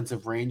more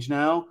expensive range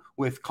now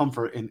with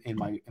comfort in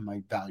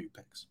my value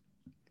picks.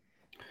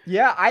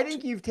 Yeah, I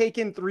think you've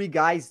taken 3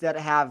 guys that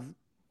have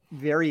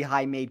very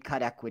high made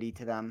cut equity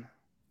to them.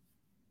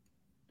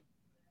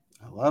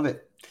 I love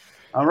it.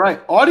 All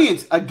right,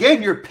 audience.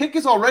 Again, your pick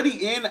is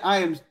already in.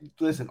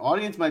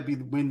 Audience might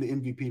win the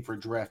MVP for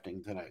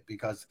drafting tonight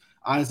because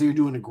honestly, you're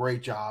doing a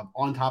great job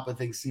on top of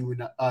things. See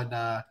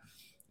on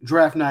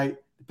draft night,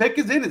 the pick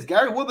is in. It's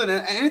Gary Woodland,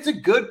 and it's a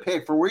good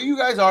pick for where you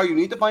guys are. You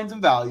need to find some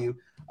value.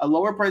 A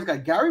lower price guy.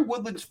 Gary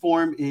Woodland's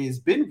form has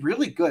been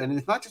really good, and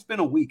it's not just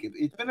been a week.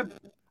 It's been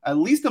at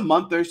least a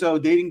month or so,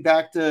 dating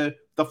back to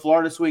the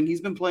Florida swing.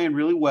 He's been playing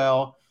really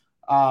well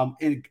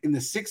in the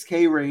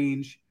 6K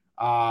range.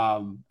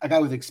 A guy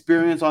with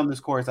experience on this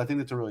course. I think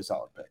that's a really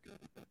solid pick.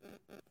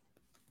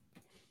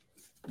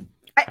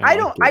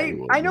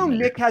 I know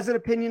Nick has an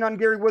opinion on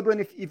Gary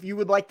Woodland. If you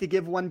would like to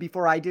give one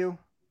before I do.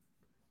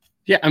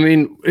 Yeah, I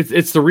mean,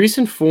 it's the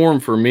recent form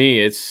for me.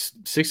 It's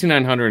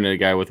 6,900 and a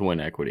guy with win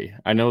equity.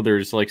 I know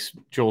there's, like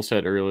Joel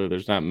said earlier,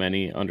 there's not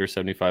many under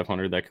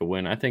 7,500 that could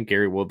win. I think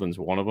Gary Woodland's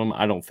one of them.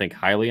 I don't think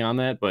highly on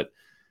that, but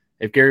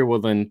if Gary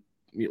Woodland,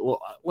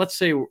 let's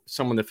say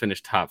someone that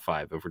finished top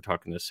 5, if we're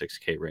talking the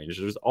 6K range,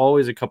 there's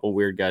always a couple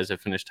weird guys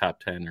that finish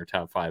top 10 or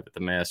top 5 at the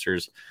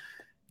Masters.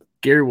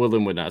 Gary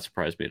Woodland would not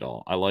surprise me at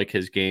all. I like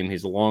his game.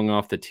 He's long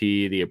off the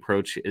tee. The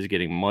approach is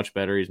getting much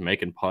better. He's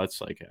making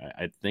putts.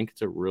 I think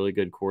it's a really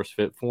good course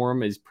fit for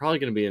him. He's probably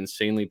going to be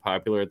insanely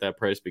popular at that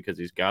price because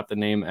he's got the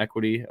name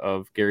equity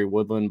of Gary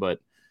Woodland,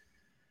 but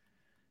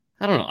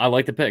I don't know. I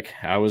like the pick.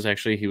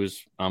 He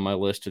was on my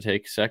list to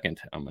take second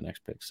on my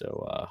next pick.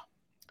 So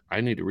I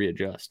need to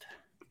readjust.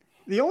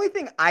 The only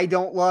thing I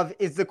don't love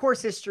is the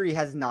course history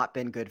has not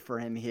been good for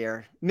him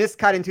here.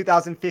 Miscut in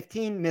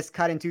 2015,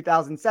 miscut in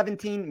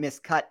 2017,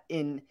 miscut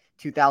in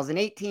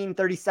 2018,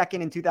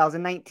 32nd in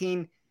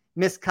 2019,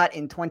 miscut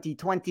in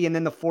 2020, and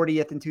then the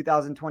 40th in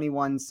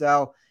 2021.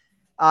 So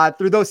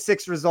through those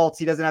 6 results,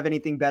 he doesn't have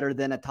anything better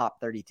than a top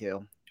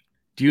 32.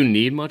 Do you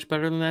need much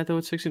better than that, though,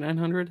 at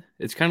 6,900?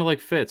 It's kind of like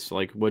Fitz,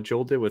 like what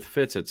Joel did with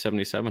Fitz at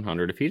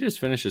 7,700. If he just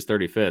finishes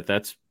 35th,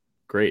 that's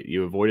great.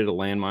 You avoided a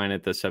landmine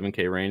at the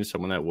 7K range.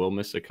 Someone that will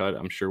miss the cut,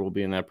 I'm sure, will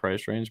be in that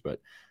price range. But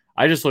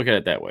I just look at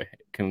it that way.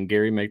 Can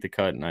Gary make the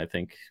cut? And I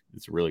think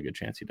it's a really good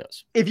chance he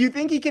does. If you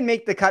think he can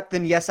make the cut,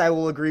 then yes, I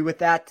will agree with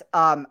that.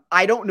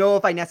 I don't know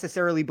if I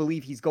necessarily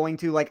believe he's going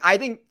to. I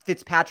think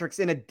Fitzpatrick's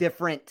in a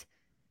different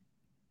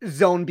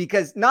zone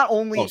because not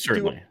only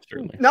certainly.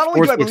 Not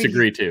only do I believe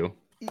agree too.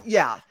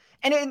 Yeah.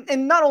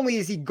 And not only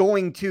is he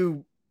going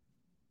to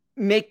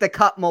make the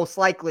cut most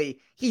likely,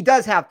 he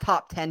does have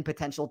top 10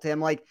 potential to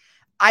him.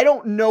 I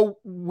don't know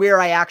where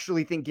I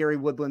actually think Gary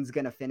Woodland's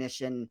going to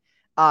finish in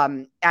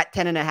at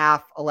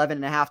 10.5,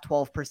 11.5,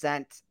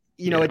 12%.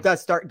 It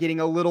does start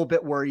getting a little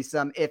bit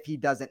worrisome if he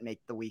doesn't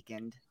make the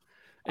weekend.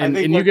 And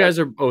you guys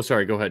are,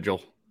 sorry, go ahead,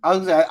 Joel.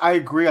 I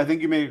agree. I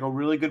think you made a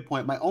really good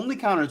point. My only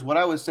counter is what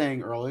I was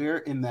saying earlier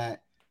in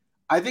that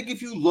I think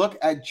if you look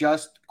at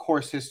just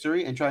course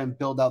history and try and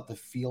build out the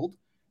field,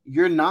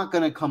 you're not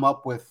going to come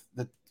up with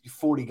the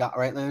 40 guys,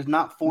 right? There's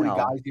not 40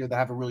 guys here that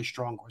have a really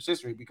strong course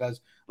history because,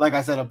 like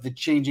I said, of the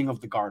changing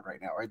of the guard right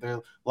now, right?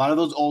 A lot of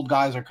those old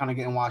guys are kind of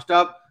getting washed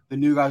up. The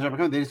new guys are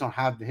becoming, they just don't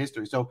have the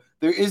history. So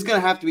there is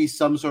going to have to be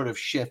some sort of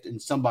shift in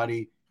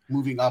somebody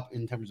moving up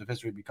in terms of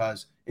history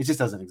because it just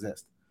doesn't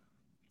exist.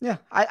 Yeah,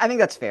 I think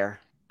that's fair.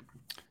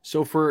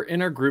 So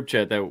in our group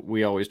chat that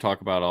we always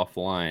talk about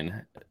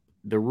offline,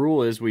 the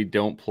rule is we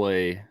don't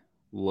play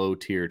low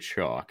tier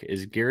chalk.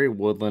 Is Gary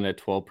Woodland at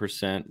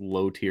 12%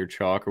 low tier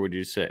chalk, or would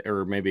you say,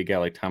 or maybe a guy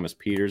like Thomas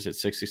Peters at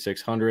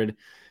 6,600?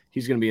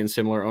 He's going to be in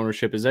similar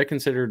ownership. Is that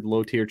considered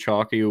low tier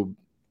chalk? Are you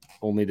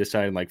only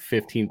deciding like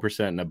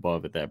 15% and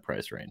above at that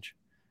price range?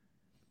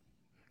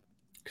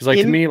 Because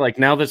to me, like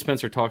now that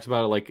Spencer talks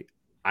about it, like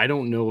I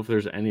don't know if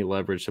there's any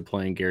leverage to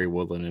playing Gary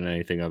Woodland in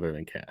anything other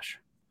than cash.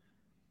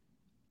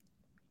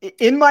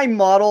 In my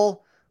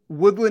model,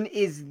 Woodland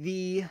is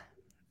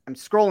I'm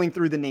scrolling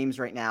through the names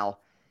right now.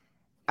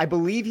 I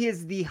believe he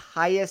is the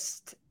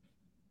highest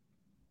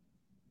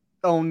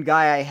owned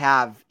guy I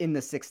have in the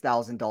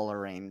 $6,000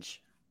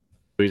 range.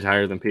 He's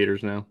higher than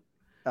Peters now?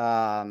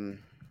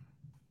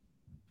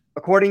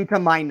 According to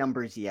my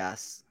numbers,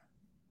 yes.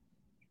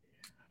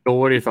 So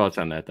what are your thoughts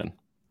on that then?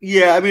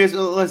 Yeah, I mean,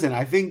 listen,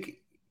 I think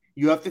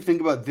you have to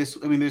think about this.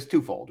 I mean, there's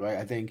twofold, right?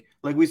 I think,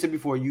 like we said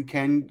before, you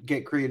can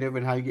get creative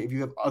in how you get, if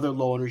you have other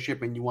low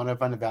ownership and you want to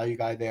find a value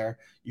guy there,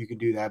 you can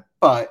do that.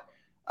 But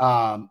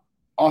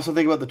also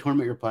think about the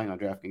tournament you're playing on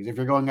DraftKings. If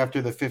you're going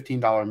after the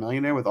 $15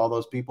 millionaire with all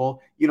those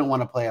people, you don't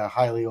want to play a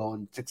highly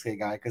owned 6K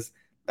guy because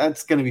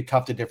that's going to be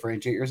tough to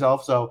differentiate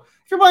yourself. So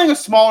if you're playing a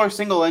smaller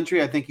single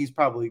entry, I think he's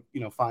probably,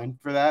 fine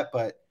for that.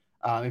 But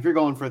if you're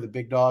going for the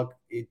big dog,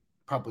 it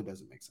probably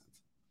doesn't make sense.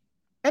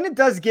 And it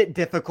does get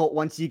difficult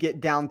once you get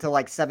down to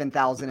like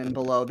 7,000 and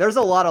below. There's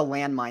a lot of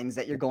landmines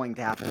that you're going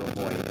to have to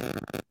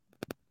avoid.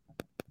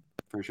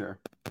 For sure.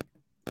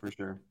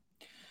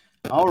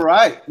 All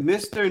right,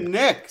 Mr.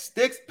 Nick,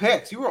 Sticks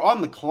Picks. You were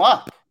on the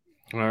clock.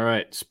 All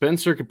right.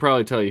 Spencer could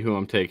probably tell you who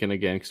I'm taking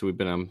again because we've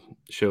been on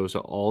shows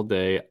all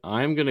day.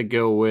 I'm going to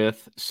go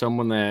with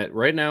someone that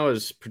right now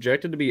is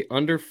projected to be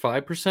under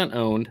 5%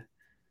 owned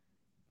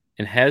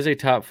and has a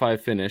top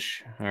 5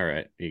 finish. All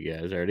right. You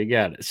guys already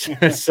got it.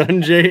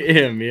 Sungjae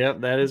Im.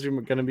 Yep. That is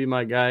going to be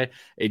my guy.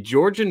 A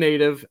Georgia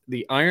native.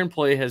 The iron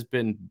play has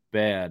been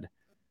bad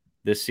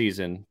this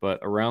season, but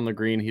around the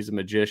green, he's a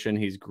magician.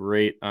 He's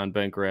great on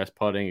bent grass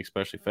putting,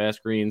 especially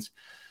fast greens.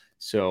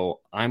 So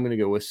I'm going to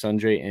go with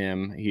Sungjae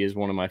Im. He is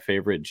one of my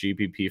favorite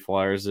GPP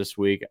flyers this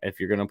week. If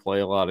you're going to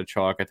play a lot of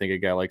chalk, I think a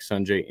guy like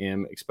Sungjae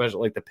Im,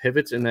 especially like the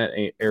pivots in that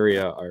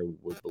area, I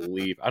would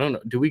believe. I don't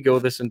know. Do we go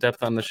this in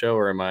depth on the show,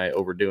 or am I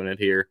overdoing it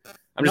here?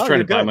 I'm just trying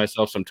to buy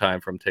myself some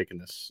time from taking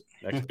this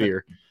next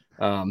beer.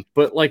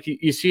 But like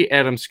you see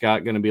Adam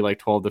Scott going to be like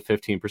 12 to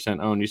 15%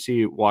 owned. You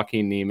see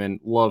Joaquin Niemann,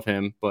 love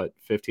him, but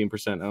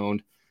 15%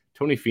 owned.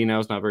 Tony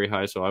Finau is not very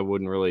high, so I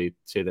wouldn't really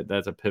say that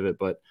that's a pivot,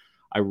 but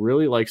I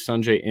really like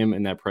Sungjae Im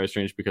in that price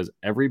range because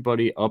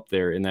everybody up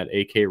there in that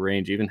AK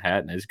range, even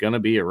Hatton, is going to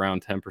be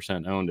around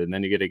 10% owned. And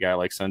then you get a guy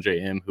like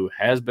Sungjae Im who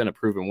has been a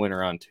proven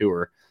winner on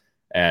tour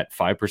at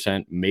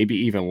 5%, maybe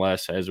even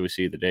less as we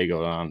see the day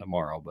go on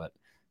tomorrow. But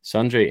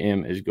Sungjae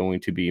Im is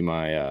going to be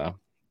my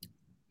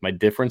my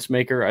difference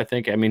maker, I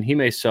think. I mean, he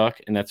may suck,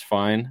 and that's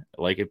fine.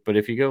 But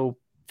if you go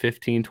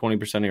 15,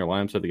 20% of your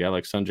lineups with a guy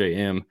like Sungjae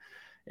Im,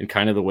 and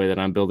kind of the way that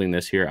I'm building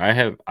this here,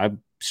 I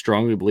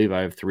strongly believe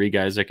I have 3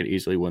 guys that could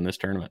easily win this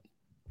tournament.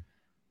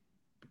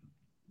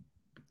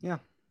 Yeah,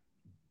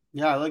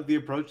 I like the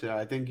approach there.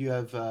 I think you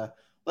have,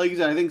 like you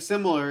said, I think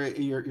similar.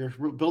 You're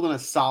building a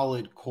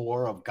solid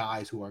core of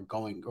guys who are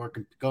going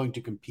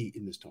to compete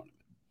in this tournament.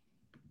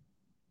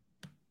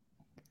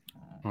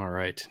 All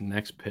right,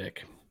 next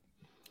pick.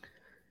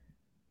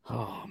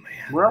 Oh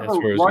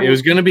man, it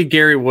was going to be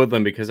Gary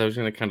Woodland because I was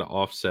going to kind of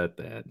offset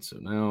that. So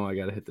now I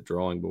got to hit the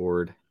drawing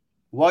board.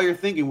 While you're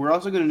thinking, we're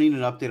also going to need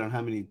an update on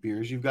how many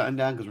beers you've gotten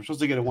down because we're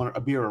supposed to get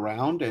a beer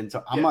around, and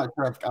so I'm not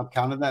sure if I've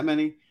counted that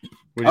many.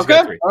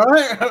 Okay, all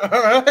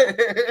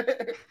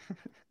right.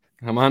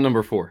 I'm on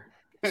number 4,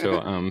 so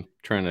I'm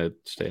trying to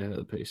stay ahead of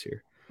the pace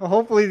here. Well,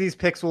 hopefully these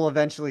picks will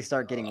eventually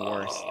start getting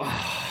worse.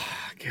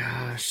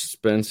 Gosh,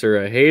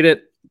 Spencer, I hate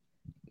it,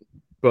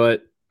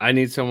 but I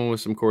need someone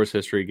with some course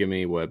history. Give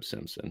me Webb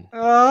Simpson.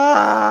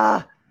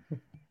 I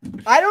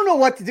don't know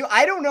what to do.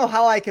 I don't know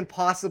how I can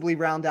possibly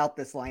round out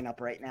this lineup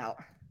right now.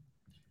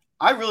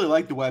 I really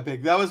like the Webb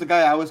pick. That was the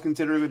guy I was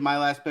considering with my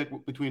last pick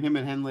between him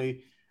and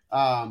Henley.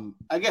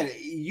 Again,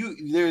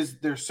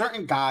 there's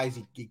certain guys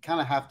you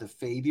kind of have to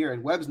fade here,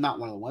 and Webb's not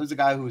one of them. Webb's a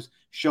guy who's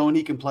shown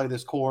he can play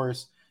this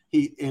course.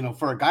 He,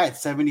 for a guy at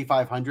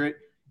 7,500,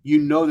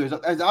 there's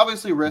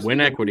obviously risk. Win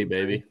equity,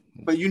 baby.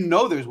 but you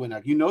know there's win.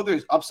 You know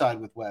there's upside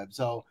with Webb.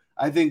 So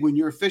I think when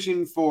you're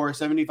fishing for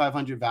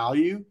 7,500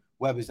 value,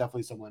 Webb is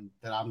definitely someone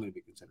that I'm going to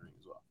be considering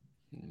as well.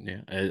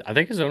 Yeah, I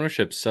think his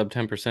ownership's sub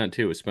 10%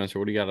 too. Spencer,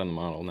 what do you got on the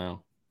model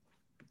now?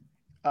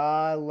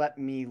 Let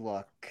me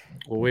look.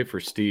 We'll wait for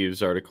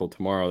Steve's article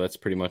tomorrow. That's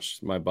pretty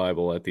much my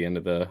Bible at the end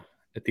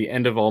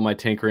of all my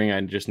tinkering. I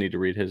just need to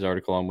read his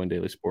article on Win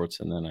Daily Sports,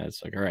 and then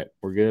it's like, all right,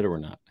 we're good or we're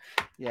not.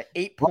 Yeah,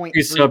 8.3.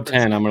 He's sub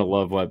 10. I'm gonna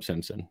love Webb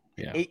Simpson.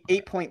 Yeah,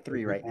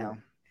 8.3 right now.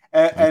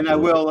 And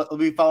let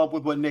me follow up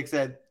with what Nick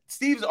said.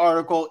 Steve's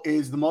article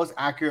is the most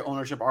accurate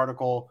ownership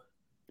article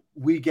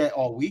we get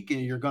all week, and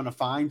you're gonna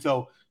find.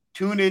 So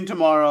tune in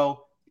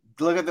tomorrow,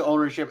 look at the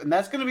ownership, and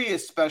that's gonna be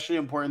especially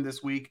important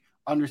this week.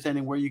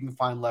 Understanding where you can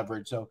find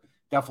leverage. So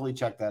definitely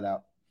check that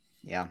out.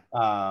 Yeah.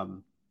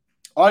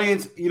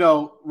 Audience,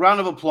 round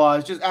of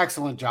applause. Just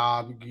excellent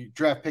job.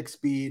 Draft pick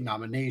speed,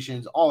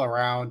 nominations, all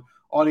around.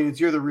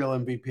 Audience, you're the real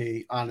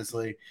MVP,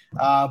 honestly.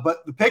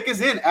 But the pick is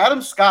in.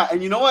 Adam Scott.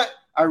 And you know what?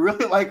 I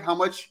really like how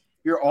much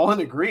you're all in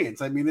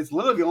agreement. I mean, it's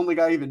literally the only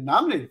guy even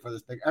nominated for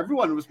this pick.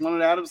 Everyone was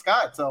wanted Adam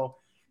Scott. So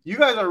you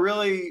guys are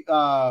really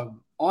on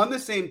the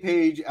same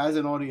page as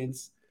an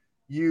audience.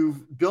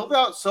 You've built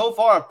out so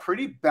far a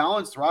pretty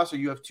balanced roster.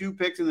 You have 2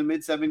 picks in the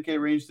mid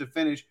 7K range to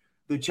finish.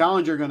 The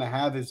challenge you're going to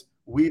have is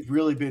we've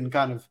really been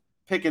kind of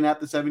picking at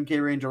the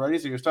 7K range already,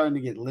 so you're starting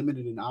to get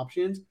limited in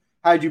options.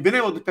 Had you been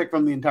able to pick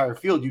from the entire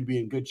field, you'd be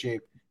in good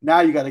shape. Now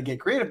you got to get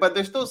creative, but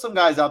there's still some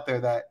guys out there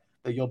that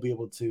you'll be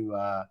able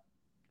to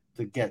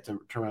get to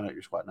round out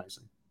your squad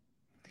nicely.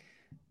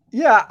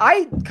 Yeah,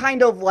 I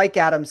kind of like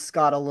Adam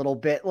Scott a little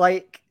bit.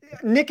 Like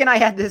Nick and I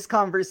had this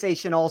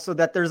conversation also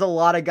that there's a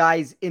lot of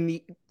guys in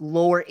the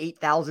lower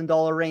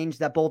 $8,000 range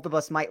that both of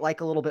us might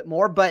like a little bit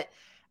more, but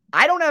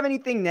I don't have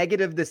anything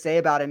negative to say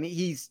about him.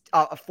 He's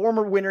a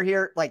former winner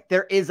here. Like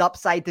there is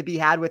upside to be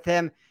had with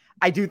him.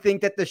 I do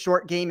think that the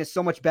short game is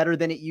so much better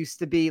than it used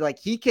to be. Like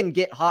he can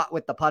get hot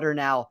with the putter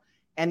now.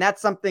 And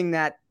that's something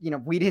that,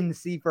 we didn't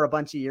see for a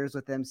bunch of years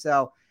with him.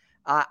 So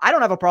I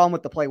don't have a problem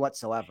with the play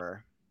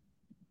whatsoever.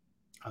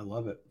 I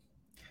love it.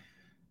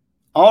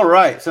 All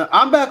right, so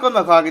I'm back on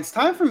the clock. It's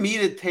time for me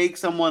to take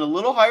someone a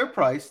little higher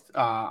priced.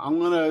 I'm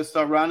going to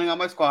start rounding out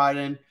my squad.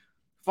 And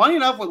funny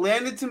enough, what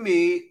landed to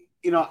me,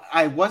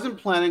 I wasn't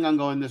planning on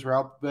going this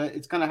route, but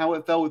it's kind of how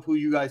it fell with who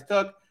you guys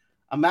took.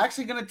 I'm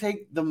actually going to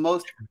take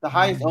the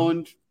highest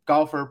owned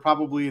golfer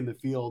probably in the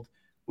field,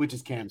 which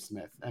is Cam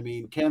Smith. I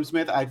mean, Cam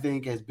Smith, I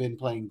think, has been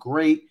playing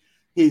great.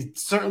 He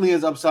certainly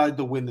has upside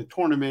to win the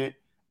tournament.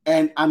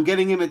 And I'm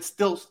getting him at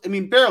still,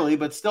 barely,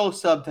 but still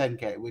sub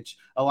 10K, which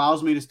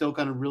allows me to still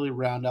kind of really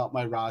round out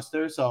my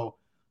roster. So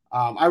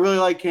I really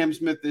like Cam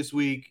Smith this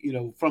week.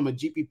 From a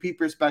GPP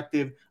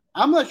perspective,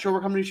 I'm not sure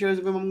how many shares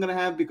of him I'm going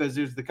to have because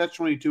there's the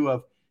catch-22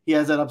 of he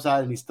has that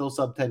upside and he's still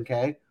sub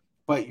 10K,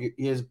 but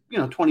he has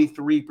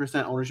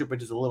 23% ownership,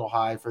 which is a little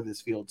high for this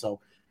field.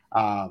 So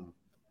I'm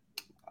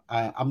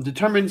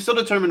still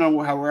determined on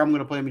where I'm going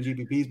to play him in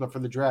GPPs, but for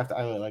the draft,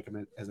 I really like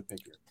him as a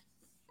pick here.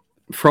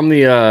 From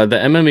the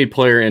MME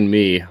player in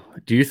me,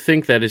 do you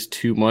think that is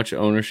too much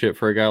ownership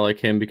for a guy like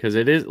him? Because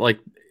it is like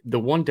the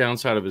one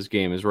downside of his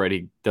game is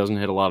he doesn't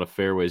hit a lot of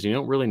fairways. You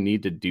don't really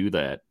need to do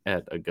that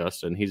at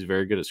Augusta, and he's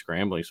very good at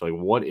scrambling. So,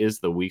 what is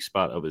the weak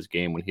spot of his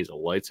game when he's a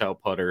lights out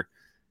putter,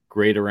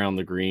 great around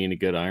the green, a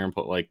good iron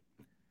putt? Like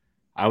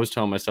I was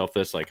telling myself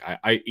this, I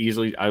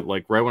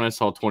like right when I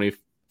saw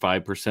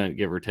 25%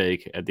 give or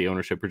take at the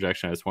ownership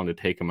projection, I just wanted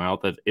to take him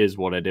out. That is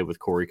what I did with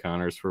Corey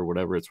Connors for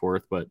whatever it's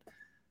worth, but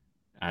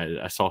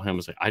I saw him. I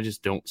was like, I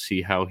just don't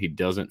see how he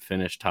doesn't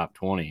finish top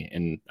 20.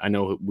 And I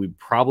know we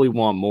probably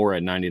want more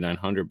at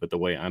 9,900, but the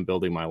way I'm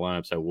building my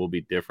lineups, I will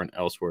be different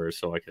elsewhere,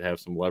 so I could have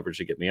some leverage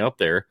to get me up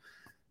there.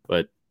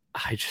 But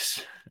I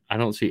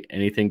don't see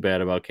anything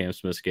bad about Cam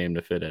Smith's game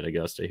to fit at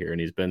Augusta here,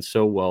 and he's been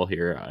so well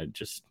here. I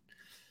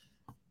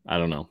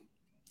don't know.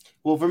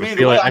 Well, for me,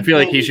 I feel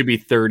like he should be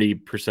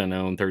 30%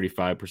 owned,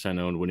 35%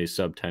 owned when he's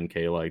sub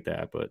 10K like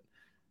that, but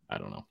I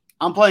don't know.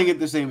 I'm playing it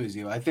the same as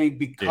you. I think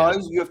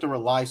because you have to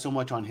rely so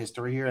much on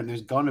history here, and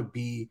there's going to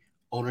be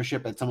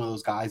ownership at some of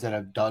those guys that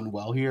have done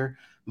well here.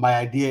 My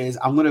idea is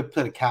I'm going to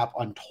put a cap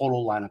on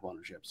total lineup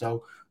ownership.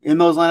 So in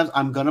those lineups,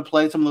 I'm going to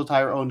play some of those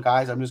higher owned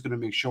guys. I'm just going to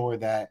make sure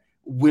that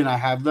when I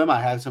have them,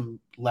 I have some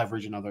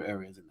leverage in other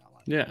areas in that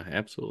lineup. Yeah,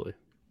 absolutely.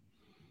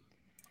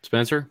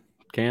 Spencer,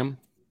 Cam?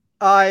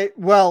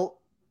 Well,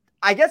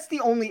 I guess the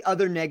only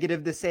other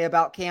negative to say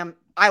about Cam,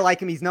 I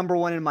like him. He's number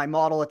one in my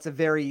model. It's a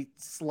very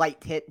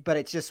slight hit, but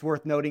it's just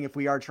worth noting if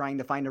we are trying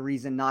to find a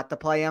reason not to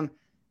play him.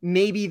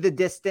 Maybe the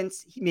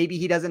distance. Maybe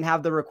he doesn't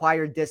have the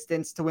required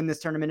distance to win this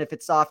tournament if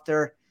it's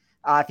softer.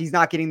 If he's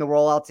not getting the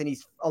rollouts and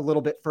he's a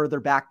little bit further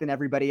back than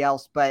everybody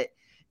else. But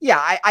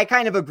yeah, I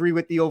kind of agree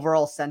with the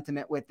overall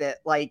sentiment with it.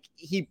 Like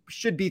he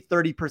should be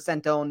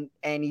 30% owned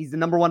and he's the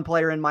number one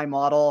player in my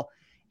model.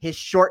 His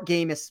short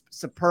game is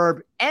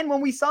superb. And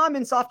when we saw him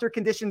in softer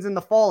conditions in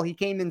the fall, he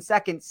came in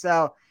second.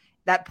 So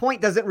that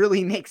point doesn't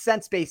really make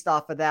sense based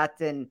off of that.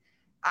 And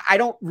I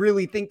don't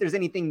really think there's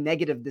anything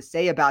negative to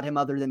say about him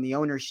other than the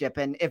ownership.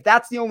 And if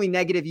that's the only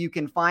negative you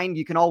can find,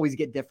 you can always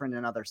get different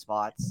in other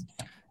spots.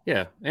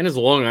 Yeah, and his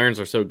long irons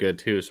are so good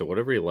too. So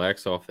whatever he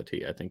lacks off the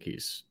tee, I think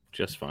he's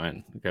just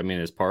fine. I mean,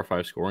 his par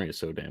 5 scoring is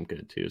so damn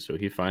good too. So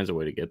he finds a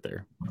way to get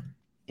there.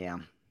 Yeah.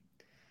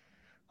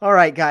 All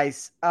right,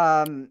 guys.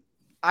 I'm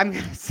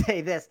gonna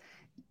say this: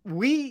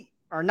 I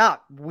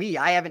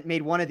haven't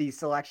made one of these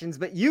selections,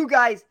 but you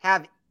guys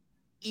have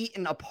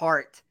eaten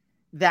apart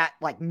that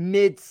like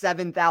mid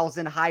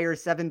 $7,000, higher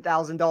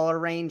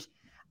 $7,000 range.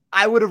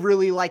 I would have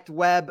really liked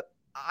Webb.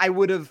 I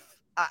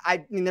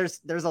mean,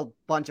 there's a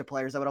bunch of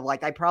players I would have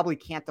liked. I probably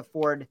can't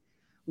afford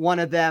one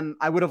of them.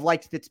 I would have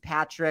liked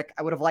Fitzpatrick.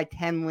 I would have liked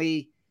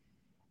Henley.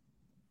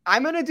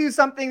 I'm going to do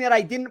something that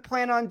I didn't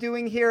plan on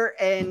doing here,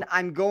 and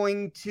I'm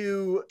going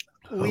to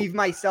leave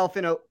myself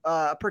in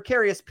a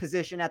precarious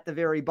position at the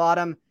very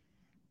bottom.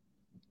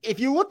 If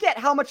you look at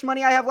how much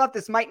money I have left,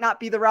 this might not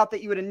be the route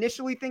that you would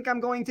initially think I'm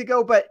going to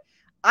go, but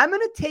I'm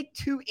going to take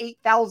two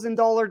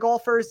 $8,000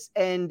 golfers,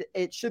 and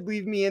it should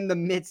leave me in the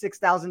mid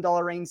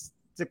 $6,000 range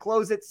to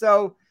close it.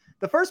 So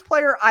the first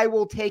player I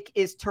will take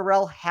is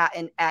Tyrrell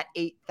Hatton at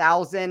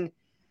 8,000.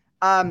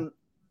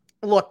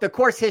 Look, the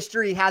course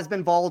history has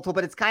been volatile,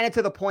 but it's kind of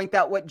to the point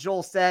that what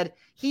Joel said,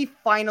 he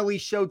finally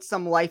showed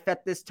some life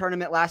at this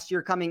tournament last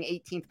year, coming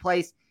 18th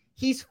place.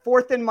 He's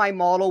fourth in my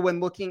model when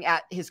looking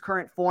at his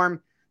current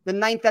form, the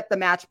 9th at the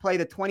match play,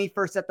 the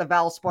 21st at the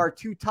Valspar,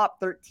 2 top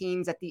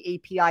 13s at the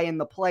API and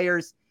the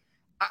Players.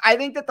 I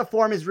think that the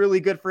form is really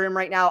good for him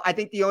right now. I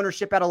think the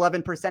ownership at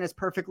 11% is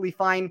perfectly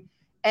fine.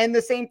 And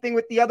the same thing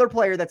with the other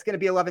player that's going to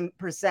be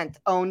 11%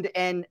 owned.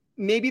 And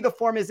maybe the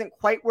form isn't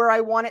quite where I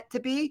want it to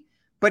be,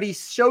 but he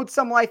showed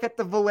some life at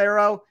the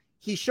Valero.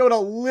 He showed a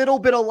little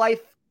bit of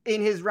life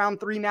in his round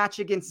 3 match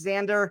against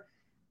Xander.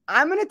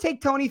 I'm going to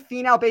take Tony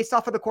Finau based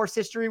off of the course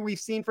history we've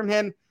seen from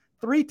him.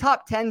 3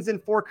 top 10s in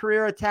 4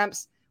 career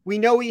attempts. We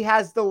know he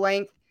has the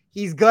length.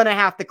 He's going to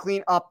have to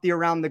clean up the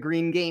around the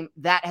green game.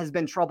 That has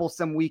been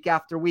troublesome week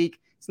after week.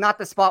 It's not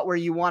the spot where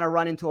you want to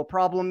run into a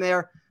problem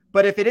there.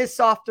 But if it is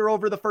softer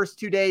over the first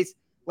 2 days,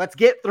 let's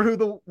get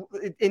through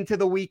into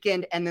the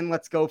weekend, and then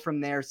let's go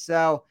from there.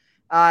 So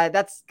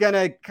that's going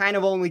to kind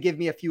of only give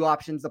me a few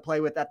options to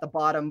play with at the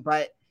bottom,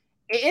 but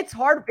it's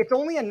hard. It's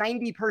only a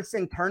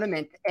 90-person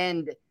tournament,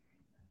 and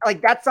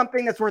like that's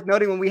something that's worth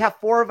noting. When we have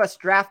 4 of us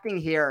drafting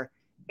here,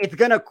 it's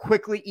going to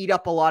quickly eat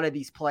up a lot of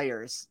these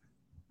players.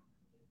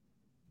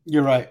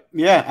 You're right.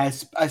 Yeah,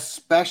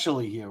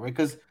 especially here, right?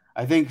 Because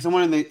I think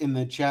someone in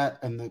the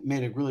chat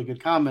made a really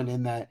good comment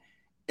in that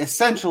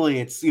essentially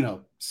it's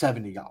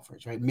 70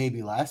 golfers, right?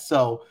 Maybe less.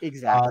 So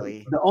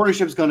exactly, the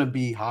ownership is going to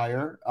be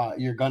higher.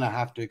 You're going to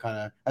have to kind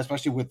of,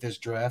 especially with this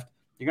draft,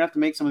 you're going to have to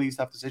make some of these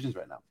tough decisions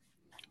right now.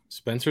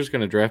 Spencer's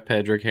going to draft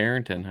Patrick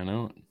Harrington. I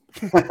know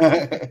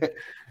it.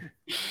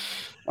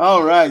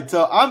 All right,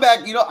 so I'm back.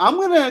 I'm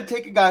going to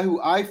take a guy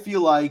who I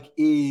feel like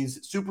is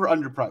super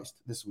underpriced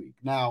this week.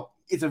 Now,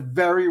 it's a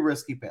very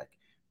risky pick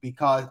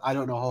because I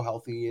don't know how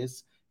healthy he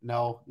is.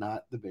 No,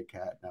 not the big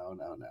cat. No.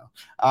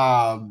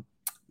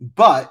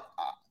 But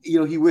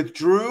he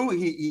withdrew.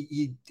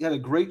 He had a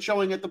great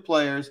showing at the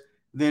Players.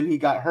 Then he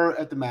got hurt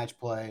at the match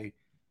play.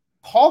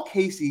 Paul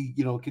Casey,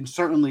 can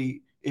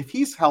certainly, if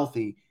he's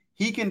healthy,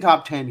 he can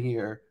top 10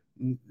 here.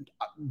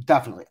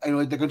 Definitely.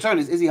 The concern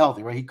is he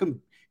healthy, right?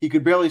 He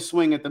could barely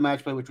swing at the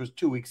match play, which was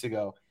 2 weeks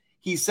ago.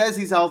 He says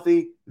he's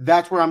healthy.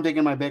 That's where I'm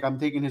taking my pick. I'm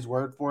taking his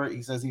word for it.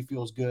 He says he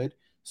feels good.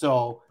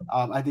 So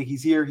I think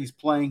he's here. He's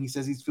playing. He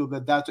says he's feel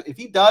good. If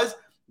he does,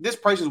 this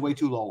price is way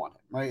too low on him,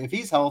 right? If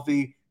he's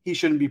healthy, he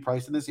shouldn't be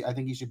priced in this. I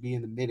think he should be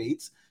in the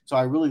mid-8s. So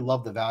I really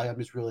love the value. I'm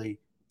just really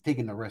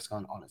taking the risk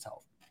on his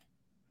health.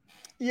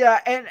 Yeah,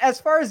 and as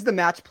far as the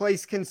match play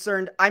is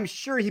concerned, I'm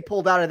sure he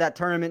pulled out of that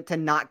tournament to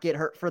not get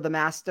hurt for the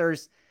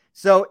Masters.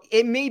 So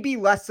it may be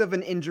less of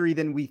an injury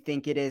than we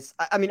think it is.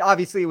 I mean,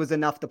 obviously it was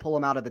enough to pull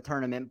him out of the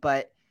tournament,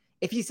 but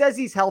if he says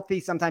he's healthy,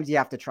 sometimes you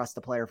have to trust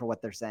the player for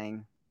what they're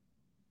saying.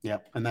 Yeah,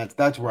 and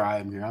that's where I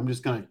am here. I'm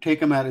just going to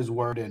take him at his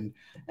word and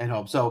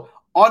hope. So,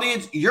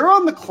 audience, you're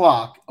on the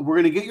clock. We're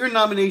going to get your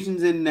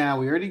nominations in now.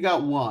 We already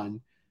got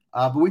one,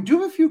 but we do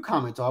have a few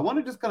comments. So I want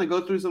to just kind of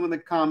go through some of the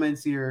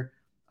comments here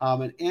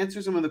and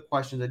answer some of the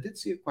questions. I did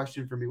see a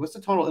question for me. What's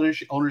the total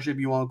ownership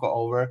you want to go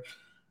over?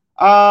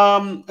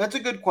 That's a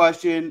good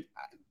question.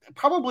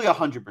 Probably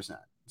 100%.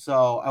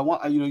 So I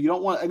want, you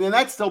don't want, I mean,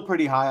 that's still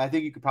pretty high. I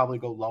think you could probably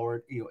go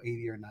lower,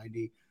 80 or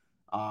 90.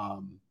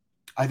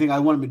 I think I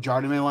want a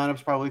majority of my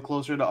lineups probably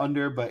closer to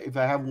under, but if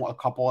I have a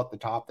couple at the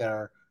top that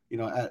are,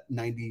 at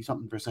 90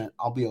 something percent,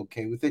 I'll be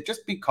okay with it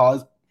just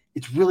because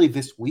it's really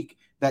this week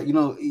that,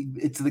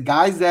 it's the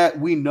guys that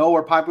we know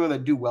are popular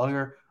that do well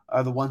here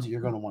are the ones that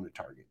you're going to want to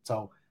target.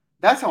 So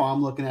that's how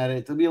I'm looking at it.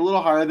 It'll be a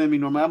little higher than me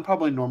normally. I'm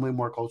probably normally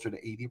more closer to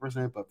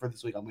 80%, but for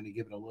this week, I'm going to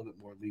give it a little bit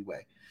more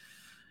leeway.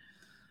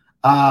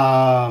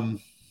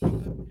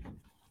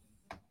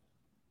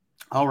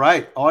 All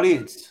right,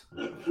 audience,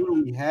 who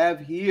do we have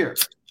here?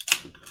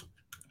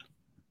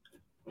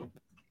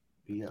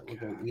 We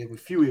have a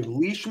few. We have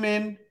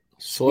Leishman.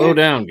 Slow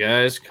down,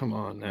 guys. Come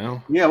on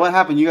now. Yeah, what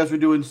happened? You guys were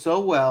doing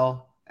so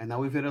well, and now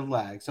we've hit a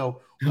lag.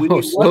 So we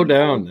need slow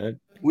down.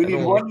 We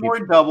need one more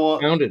double.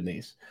 Counted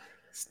these.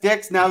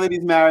 Sticks, now that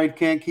he's married,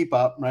 can't keep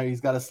up, right?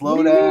 He's got to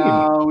slow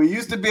down. We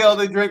used to be able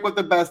to drink with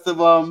the best of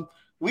them.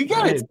 We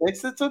get it,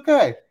 Sticks. It's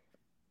okay.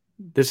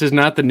 This is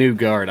not the new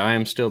guard. I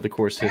am still the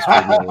course history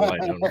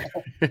owner.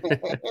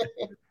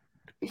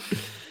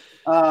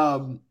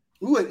 An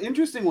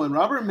interesting one.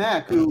 Robert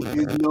Mack, who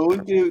is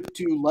known to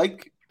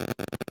like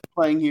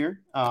playing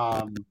here.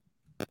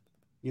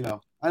 You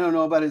know, I don't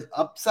know about his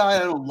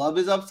upside. I don't love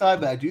his upside,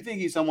 but I do think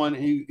he's someone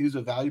who's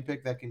a value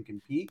pick that can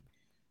compete.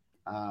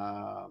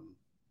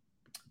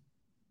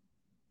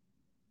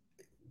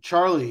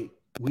 Charlie,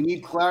 we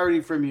need clarity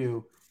from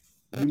you.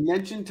 You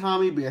mentioned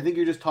Tommy, but I think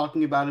you're just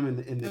talking about him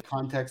in the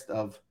context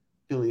of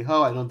Billy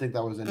Ho. I don't think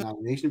that was a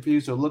nomination for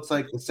you. So it looks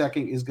like the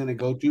second is going to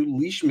go to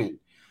Leishman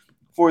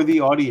for the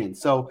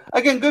audience. So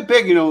again, good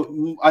pick. You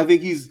know, I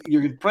think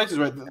your price is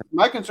right.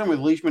 My concern with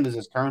Leishman is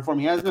his current form.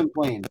 He hasn't been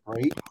playing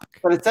great,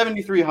 but at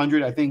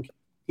 7,300, I think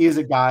he is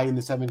a guy in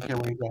the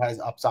 7K range that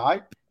has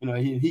upside. You know,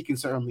 he can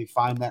certainly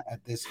find that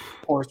at this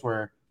course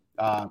where.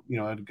 You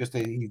know,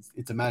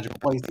 it's a magical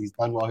place. He's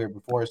done well here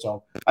before,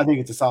 so I think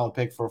it's a solid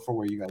pick for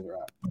where you guys are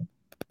at.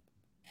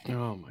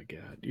 Oh my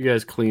God, you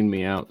guys cleaned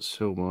me out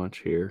so much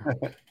here.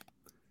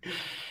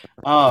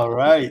 All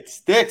right,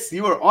 Sticks,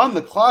 you are on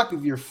the clock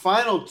of your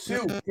final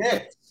two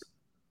picks.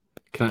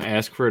 Can I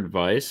ask for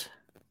advice?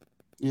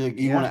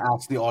 You want to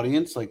ask the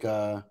audience, like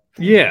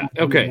Yeah,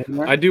 okay.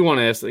 I do want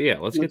to ask. Yeah,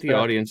 let's get the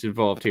audience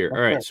involved here.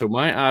 All right, so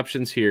my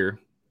options here.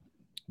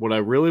 What I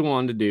really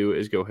wanted to do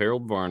is go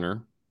Harold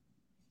Varner.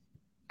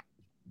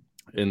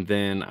 And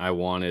then I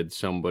wanted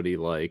somebody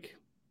like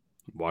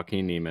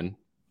Joaquin Niemann,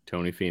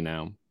 Tony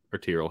Finau, or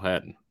Tyrrell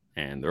Hatton,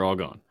 and they're all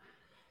gone.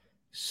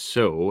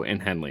 So,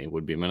 and Henley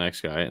would be my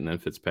next guy, and then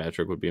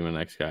Fitzpatrick would be my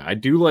next guy. I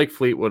do like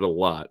Fleetwood a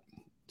lot,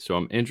 so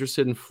I'm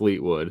interested in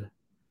Fleetwood,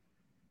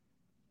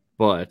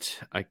 but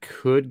I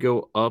could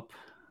go up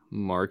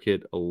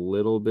market a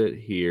little bit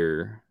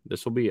here.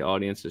 This will be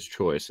audience's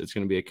choice. It's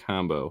going to be a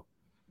combo.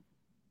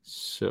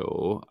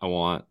 So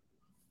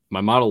my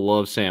model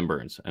loves Sam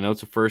Burns. I know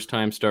it's a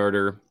first-time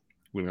starter.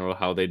 We know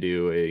how they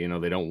do. You know,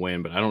 they don't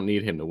win, but I don't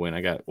need him to win.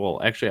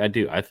 Actually, I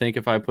do. I think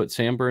if I put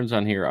Sam Burns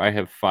on here, I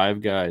have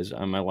 5 guys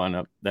on my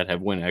lineup that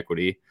have win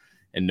equity,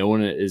 and no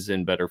one is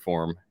in better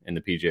form in the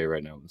PGA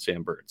right now than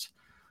Sam Burns.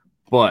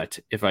 But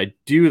if I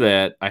do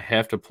that, I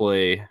have to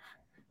play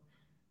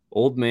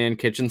Old Man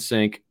Kitchen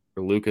Sink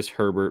or Lucas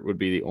Herbert would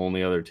be the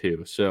only other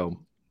two. So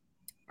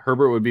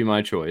Herbert would be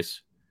my choice.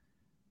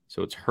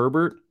 So it's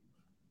Herbert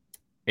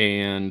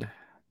and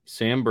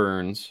Sam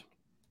Burns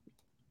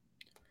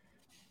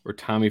or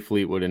Tommy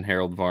Fleetwood and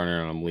Harold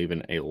Varner, and I'm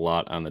leaving a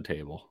lot on the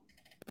table.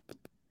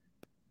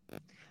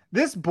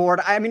 This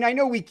board, I mean, I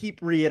know we keep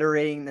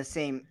reiterating the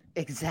same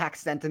exact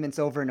sentiments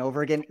over and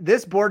over again.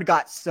 This board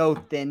got so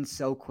thin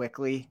so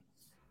quickly.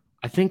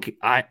 I think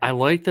I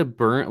like the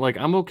burn. Like,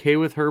 I'm okay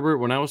with Herbert.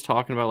 When I was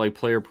talking about like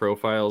player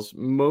profiles,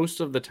 most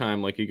of the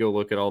time, like you go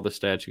look at all the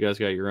stats, you guys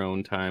got your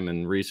own time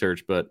and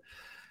research, but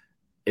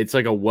it's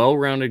like a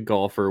well-rounded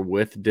golfer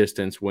with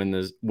distance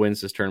wins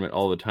this tournament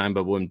all the time.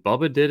 But when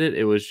Bubba did it,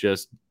 it was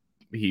just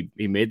he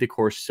made the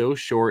course so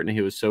short, and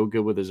he was so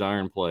good with his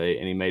iron play,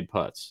 and he made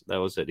putts. That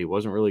was it. He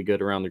wasn't really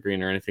good around the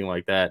green or anything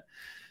like that.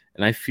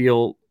 And I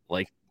feel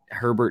like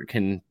Herbert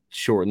can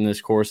shorten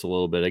this course a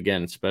little bit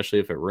again, especially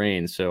if it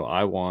rains. So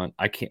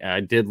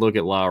I did look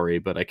at Lowry,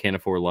 but I can't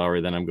afford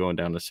Lowry. Then I'm going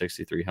down to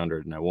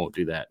 6,300, and I won't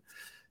do that.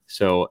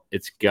 So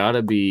it's got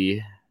to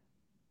be.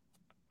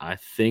 I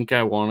think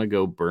I want to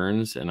go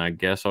Burns, and I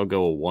guess I'll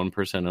go a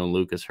 1% on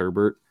Lucas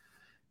Herbert.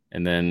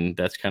 And then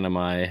that's kind of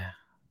my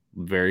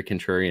very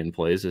contrarian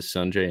plays is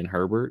Sungjae and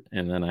Herbert.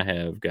 And then I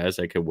have guys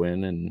that could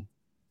win, and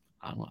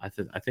I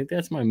think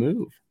that's my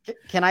move.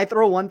 Can I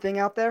throw one thing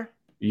out there?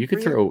 You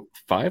could throw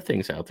 5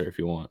 things out there if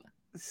you want.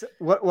 So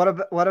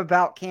what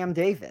about Cam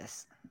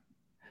Davis?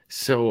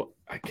 So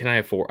I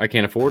can't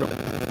afford him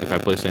if I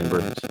play Sam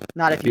Burns.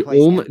 Not if you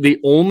the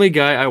only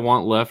guy I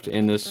want left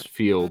in this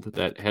field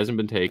that hasn't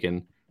been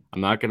taken. I'm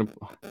not going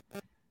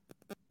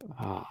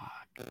to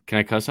can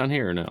I cuss on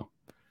here or no?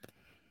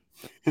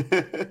 I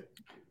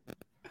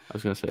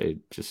was going to say,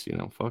 just,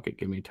 fuck it.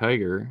 Give me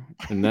Tiger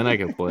and then I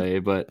can play,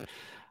 but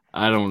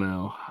I don't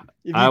know.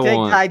 If you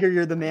take Tiger,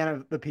 you're the man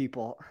of the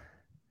people.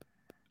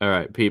 All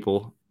right,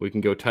 people. We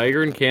can go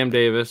Tiger and Cam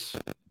Davis,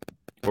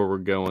 or we're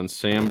going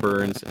Sam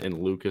Burns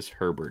and Lucas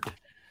Herbert.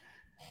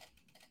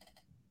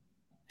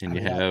 And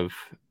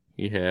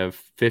you have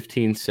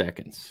 15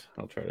 seconds.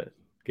 I'll try to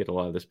get a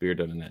lot of this beer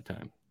done in that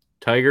time.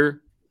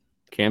 Tiger,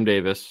 Cam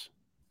Davis,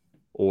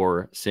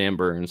 or Sam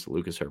Burns,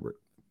 Lucas Herbert.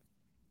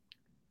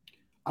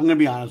 I'm going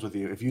to be honest with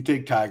you. If you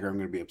take Tiger, I'm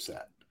going to be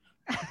upset.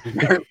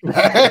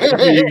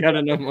 You got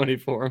enough money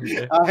for him.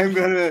 Yeah. I'm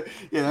going to,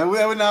 that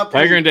would not be.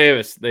 Tiger and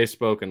Davis, they've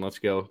spoken. Let's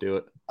go. Do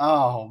it.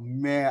 Oh,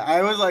 man.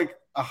 I was like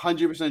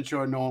 100%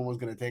 sure no one was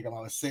going to take him. I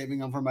was saving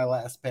him for my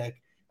last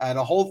pick. I had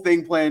a whole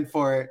thing planned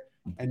for it,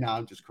 and now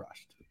I'm just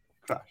crushed.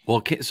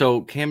 Well,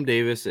 so Cam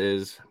Davis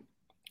is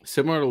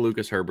similar to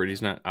Lucas Herbert.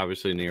 He's not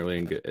obviously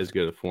nearly as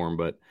good a form,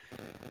 but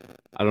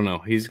I don't know.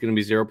 He's going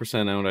to be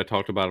 0% owned. I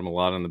talked about him a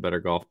lot on the Better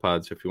Golf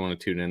Pod, so if you want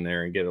to tune in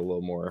there and get a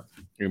little more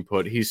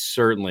input, he's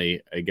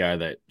certainly a guy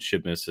that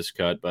should miss this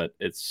cut, but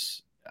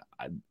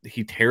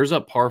he tears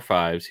up par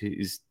fives.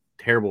 He's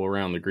terrible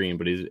around the green,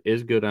 but he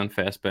is good on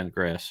fast bent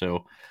grass,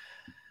 so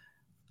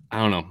I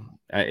don't know.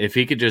 If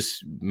he could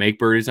just make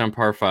birdies on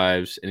par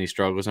fives and he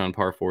struggles on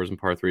par fours and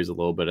par threes a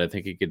little bit, I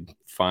think he could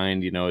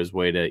find, his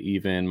way to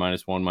even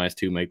 -1,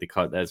 -2, make the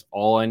cut. That's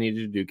all I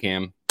needed to do,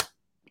 Cam.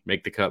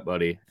 Make the cut,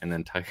 buddy. And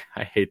then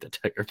I hate the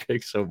Tiger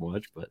pick so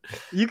much, but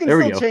you can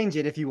still change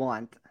it if you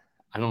want.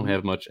 I don't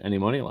have any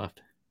money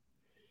left.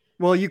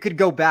 Well, you could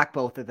go back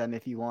both of them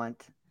if you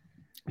want.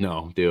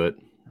 No, do it.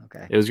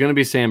 Okay. It was going to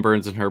be Sam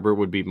Burns and Herbert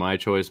would be my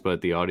choice,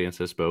 but the audience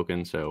has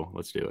spoken, so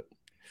let's do it.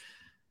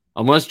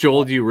 Unless,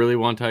 Joel, do you really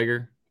want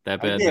Tiger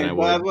that bad? I don't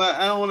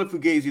want to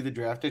fugazi the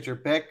draft. It's your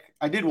pick.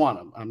 I did want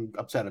him. I'm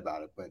upset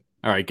about it, but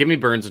all right, give me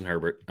Burns and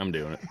Herbert. I'm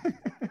doing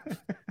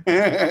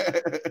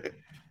it.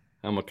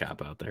 I'm a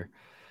cop out there.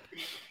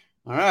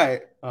 All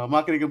right. I'm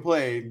not going to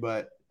complain,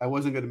 but I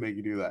wasn't going to make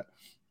you do that.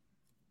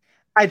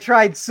 I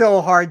tried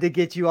so hard to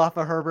get you off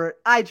of Herbert.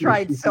 I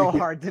tried so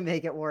hard to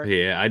make it work.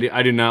 Yeah,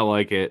 I do not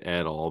like it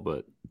at all,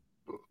 but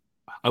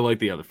I like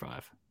the other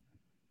 5.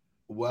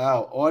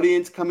 Wow.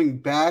 Audience coming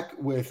back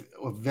with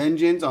a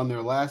vengeance on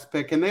their last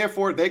pick.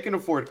 They can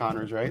afford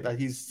Connors, right? That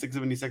he's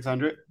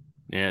 6,600.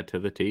 Yeah, to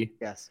the T.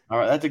 Yes. All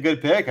right. That's a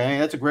good pick. I mean,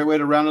 that's a great way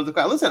to round out the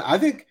class. Listen, I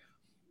think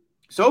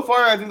so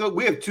far, that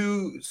we have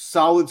 2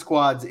 solid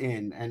squads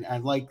in.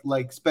 And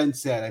like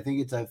Spence said, I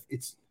think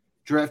it's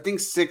drafting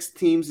 6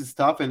 teams is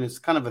tough and it's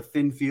kind of a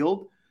thin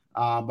field.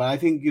 But I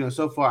think,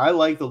 so far I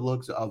like the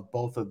looks of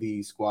both of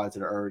these squads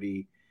that are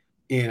already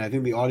in. I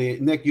think the audience,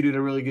 Nick, you did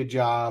a really good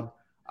job.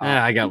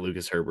 I got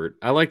Lucas Herbert.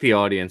 I like the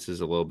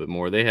audiences a little bit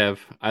more.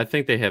 I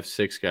think they have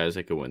 6 guys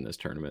that could win this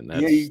tournament.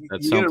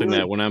 That's something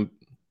that when I'm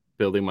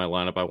building my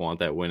lineup, I want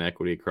that win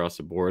equity across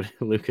the board.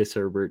 Lucas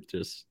Herbert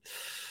just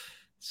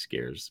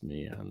scares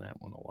me on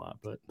that one a lot.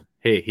 But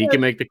hey, he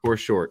can make the course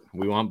short.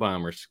 We want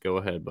bombers. Go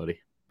ahead, buddy.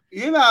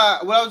 What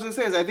I was gonna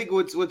say is I think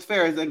what's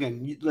fair is,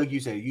 again, like you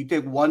said, you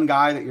take one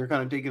guy that you're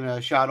kind of taking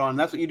a shot on.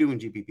 That's what you do in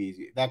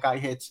GPPs. That guy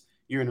hits,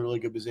 you're in a really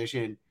good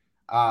position.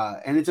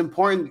 And it's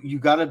important. You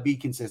got to be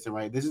consistent,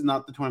 right? This is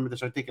not the tournament to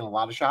start taking a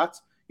lot of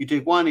shots. You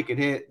take one, it could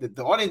hit.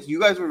 The audience, you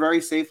guys were very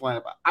safe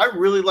lineup. I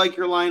really like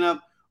your lineup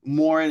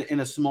more in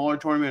a smaller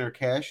tournament or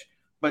cash.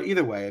 But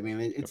either way, I mean,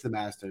 it's the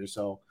Masters.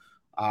 So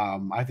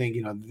I think,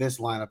 this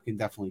lineup can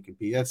definitely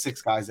compete. That's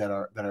 6 guys that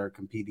are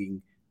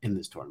competing in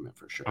this tournament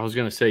for sure. I was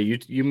going to say,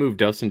 you moved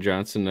Dustin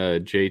Johnson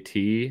to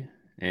JT,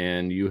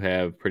 and you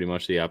have pretty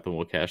much the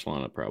optimal cash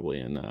lineup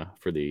probably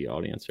for the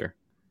audience here.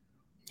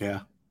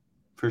 Yeah,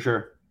 for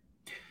sure.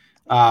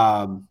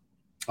 All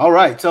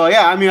right. So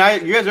yeah, I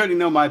mean, you guys already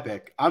know my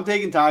pick. I'm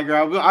taking Tiger.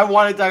 I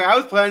wanted Tiger. I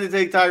was planning to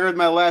take Tiger as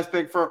my last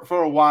pick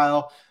for a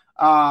while.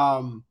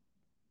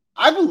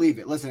 I believe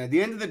it. Listen, at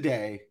the end of the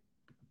day,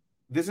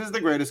 this is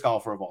the greatest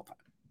golfer of all time,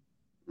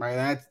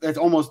 right? That's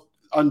almost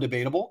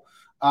undebatable.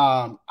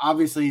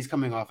 Obviously he's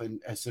coming off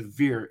a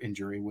severe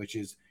injury, which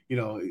is,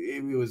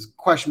 it was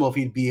questionable if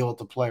he'd be able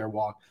to play or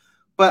walk,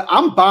 but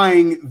I'm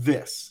buying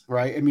this,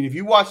 right? I mean, if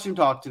you watched him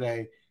talk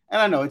today,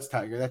 and I know it's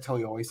Tiger, that's how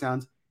he always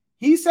sounds.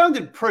 He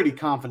sounded pretty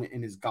confident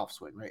in his golf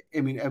swing, right? I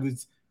mean,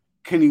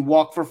 can he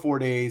walk for 4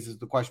 days is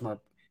the question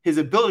mark. His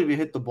ability to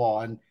hit the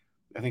ball, and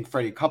I think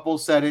Freddie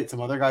Couples said it,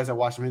 some other guys that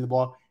watched him hit the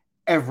ball,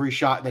 every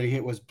shot that he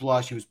hit was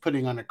blush. He was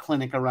putting on a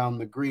clinic around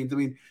the greens. I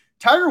mean,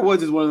 Tiger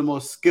Woods is one of the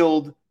most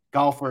skilled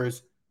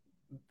golfers,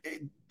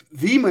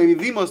 maybe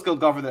the most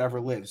skilled golfer that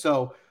ever lived.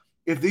 So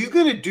if you're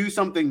going to do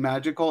something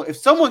magical, if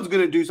someone's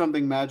going to do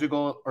something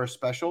magical or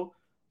special,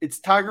 it's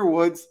Tiger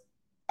Woods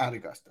at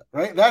Augusta,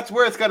 right? That's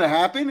where it's going to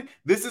happen.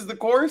 This is the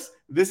course.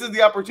 This is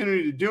the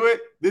opportunity to do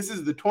it. This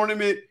is the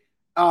tournament.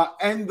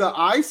 And the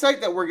eyesight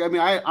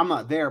that I'm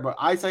not there, but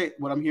eyesight,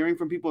 what I'm hearing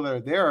from people that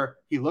are there,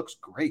 he looks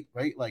great,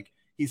 right? Like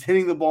he's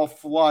hitting the ball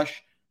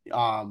flush.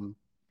 I'm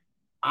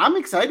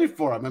excited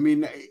for him. I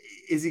mean,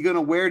 is he going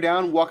to wear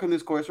down walking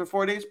this course for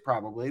 4 days?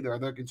 Probably. There are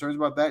other concerns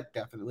about that,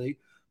 definitely.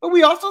 But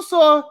we also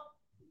saw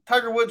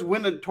Tiger Woods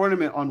win a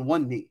tournament on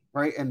one knee,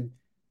 right? And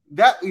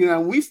that,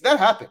 that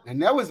happened.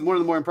 And that was one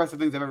of the more impressive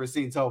things I've ever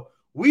seen. So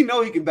we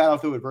know he can battle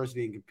through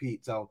adversity and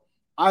compete. So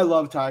I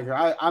love Tiger.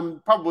 I'm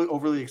probably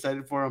overly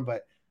excited for him,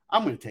 but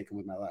I'm going to take him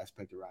with my last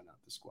pick to round out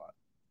the squad.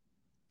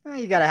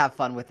 You got to have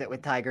fun with it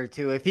with Tiger,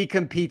 too. If he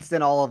competes,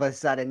 then all of a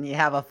sudden you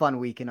have a fun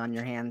weekend on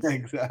your hands.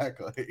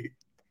 Exactly.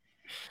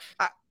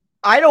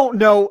 I don't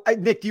know.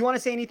 Nick, do you want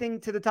to say anything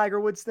to the Tiger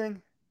Woods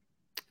thing?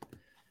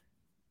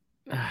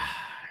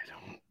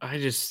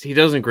 He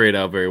doesn't grade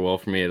out very well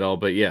for me at all.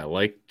 But yeah,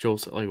 like Joel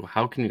said,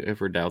 how can you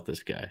ever doubt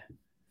this guy?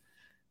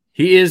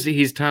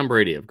 He's Tom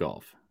Brady of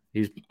golf.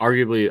 He's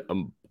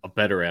arguably a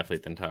better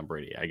athlete than Tom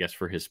Brady, I guess,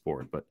 for his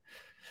sport. But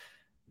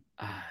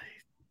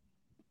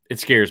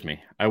it scares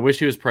me. I wish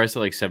he was priced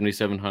at like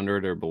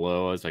 7,700 or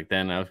below. I was like,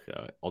 then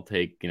I'll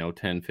take 10,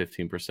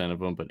 15% of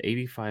them. But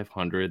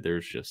 8,500,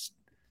 there's just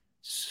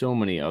so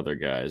many other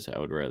guys I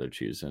would rather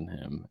choose than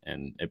him,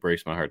 and it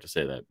breaks my heart to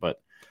say that.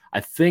 But I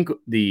think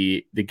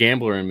the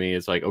gambler in me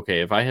is like,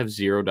 okay, if I have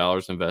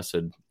 $0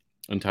 invested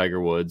in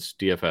Tiger Woods,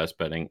 DFS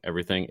betting,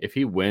 everything, if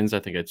he wins, I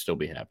think I'd still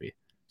be happy.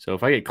 So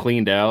if I get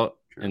cleaned out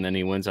and then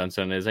he wins on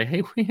Sunday, it's like,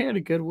 hey, we had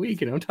a good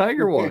week,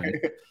 Tiger won.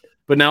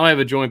 But now I have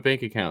a joint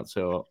bank account,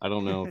 so I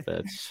don't know if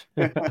that's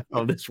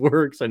how this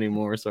works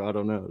anymore. So I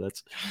don't know.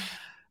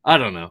 I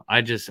don't know.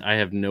 I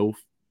have no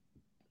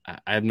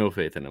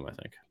faith in him, I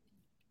think.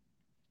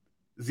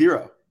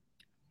 0.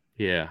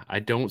 Yeah, I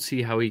don't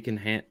see how he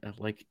can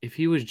like if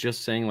he was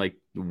just saying like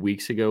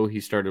weeks ago he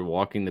started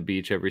walking the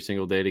beach every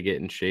single day to get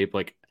in shape,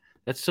 like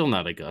that's still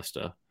not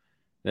Augusta.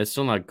 That's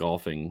still not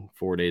golfing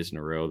 4 days in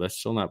a row. That's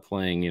still not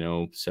playing,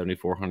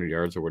 7,400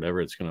 yards or whatever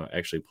it's going to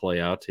actually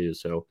play out to.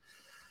 So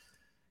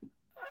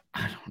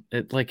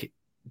like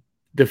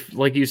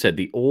you said,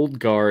 the old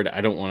guard,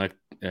 I don't want to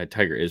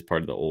Tiger is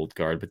part of the old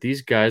guard, but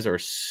these guys are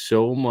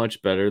so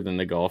much better than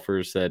the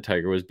golfers that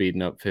Tiger was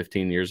beating up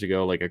 15 years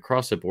ago. Like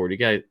across the board, you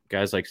got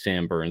guys like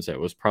Sam Burns that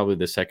was probably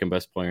the second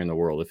best player in the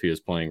world if he was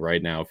playing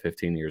right now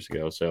 15 years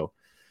ago. So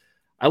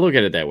I look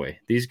at it that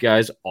way. These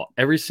guys,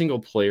 every single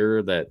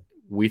player that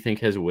we think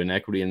has win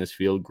equity in this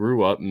field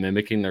grew up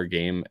mimicking their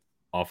game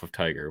off of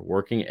Tiger,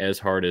 working as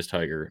hard as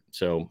Tiger.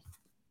 So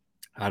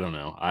I don't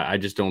know. I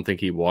just don't think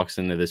he walks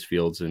into this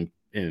field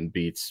and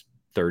beats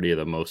 30 of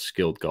the most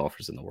skilled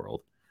golfers in the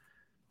world.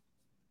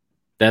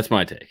 That's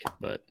my take,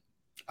 but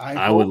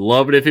I would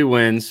love it if he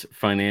wins.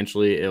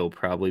 Financially, it'll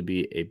probably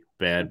be a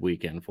bad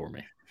weekend for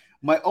me.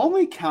 My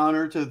only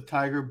counter to the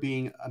Tiger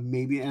being a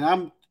maybe, and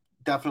I'm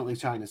definitely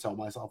trying to sell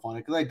myself on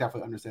it because I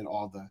definitely understand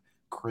all the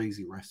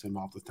crazy risks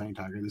involved with playing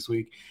Tiger this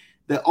week.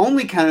 The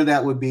only counter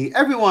that would be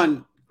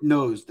everyone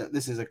knows that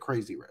this is a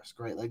crazy risk,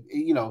 right? Like,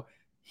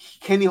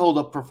 can he hold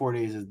up for 4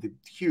 days is the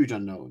huge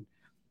unknown.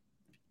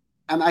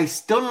 And I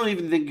still don't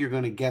even think you're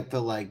going to get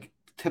the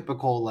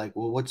typical,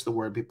 what's the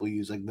word people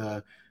use? Like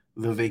the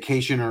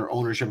vacation or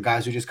ownership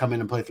guys who just come in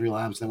and play 3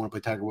 laps and they want to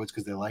play Tiger Woods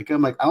because they like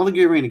him. Like, I don't think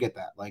you're going to get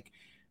that. Like,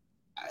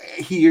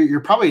 you're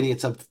probably going to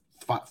get some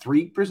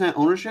 3%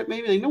 ownership,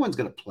 maybe. Like, no one's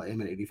going to play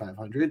him at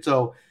 8,500.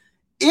 So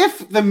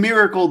if the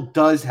miracle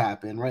does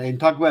happen, right, and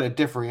talk about a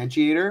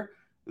differentiator,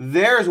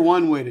 there's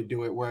one way to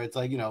do it where it's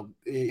like,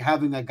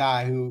 having a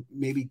guy who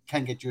maybe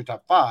can get you a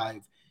top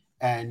 5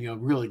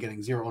 and, really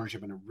getting 0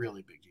 ownership in a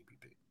really big GPP.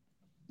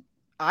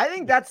 I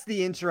think that's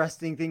the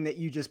interesting thing that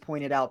you just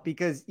pointed out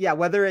because,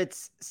 whether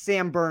it's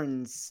Sam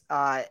Burns,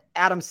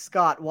 Adam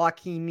Scott,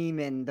 Joaquin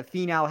Niemann, the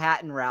Finau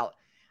Hatton route,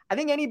 I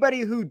think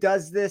anybody who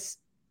does this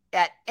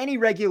at any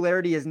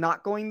regularity is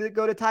not going to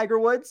go to Tiger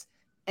Woods,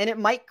 and it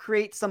might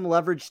create some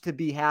leverage to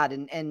be had,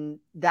 and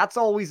that's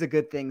always a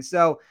good thing.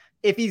 So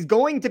if he's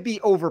going to be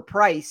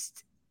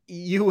overpriced,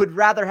 you would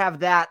rather have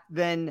that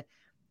than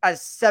a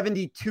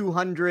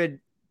 7,200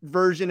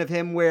 version of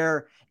him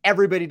where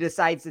everybody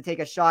decides to take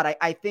a shot.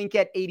 I think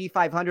at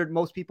 8,500,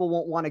 most people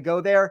won't want to go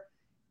there,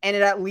 and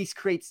it at least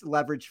creates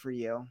leverage for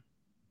you.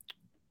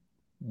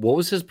 What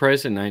was his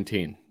price at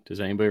 19? Does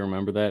anybody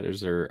remember that?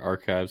 Is there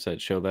archives that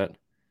show that?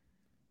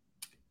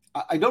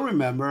 I don't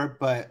remember,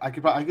 but I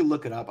could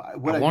look it up. I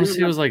want to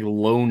say it was like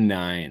low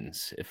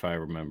 9s, if I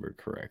remember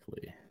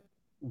correctly.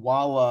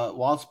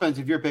 While Spence,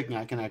 if you're picking,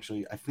 I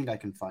think I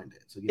can find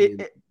it. So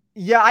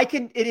I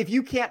can. If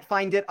you can't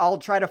find it, I'll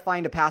try to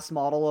find a past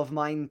model of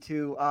mine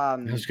to. I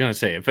was gonna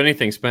say, if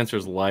anything,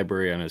 Spencer's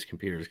library on his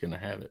computer is gonna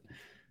have it.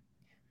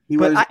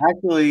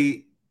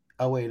 Actually.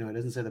 Oh wait, no, it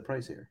doesn't say the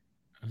price here.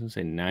 I was gonna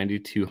say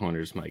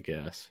 9,200 is my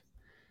guess,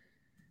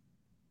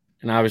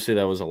 and obviously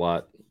that was a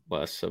lot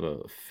less of a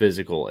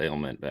physical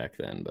ailment back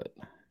then. But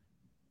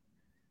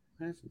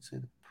why does it say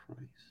the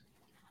price?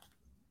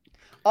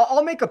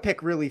 I'll make a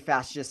pick really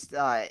fast, just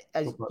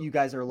as you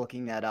guys are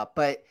looking that up,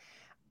 but.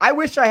 I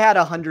wish I had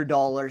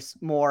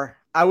 $100 more.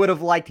 I would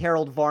have liked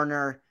Harold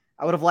Varner.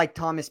 I would have liked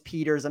Thomas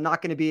Peters. I'm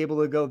not going to be able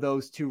to go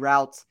those 2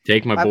 routes.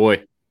 Take my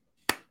boy.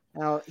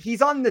 Now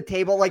he's on the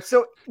table.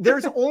 So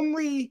there's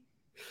only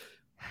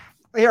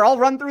here. I'll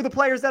run through the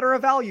players that are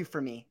of value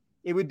for me.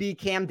 It would be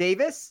Cam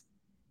Davis.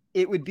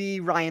 It would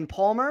be Ryan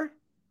Palmer.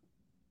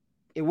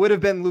 It would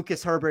have been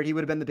Lucas Herbert. He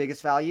would have been the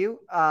biggest value.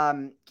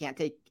 Can't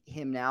take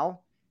him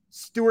now.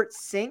 Stuart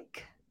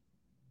Sink,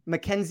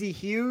 Mackenzie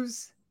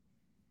Hughes.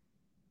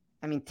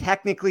 I mean,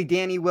 technically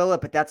Danny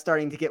Willett, but that's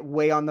starting to get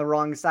way on the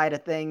wrong side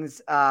of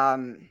things.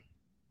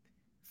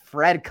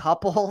 Fred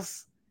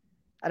Couples.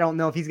 I don't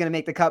know if he's going to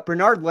make the cut.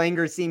 Bernard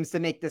Langer seems to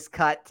make this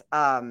cut. He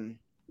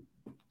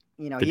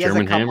has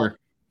German a couple. Hammer.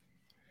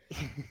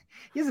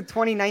 He has a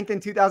 29th in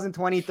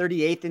 2020,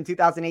 38th in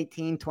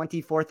 2018,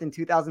 24th in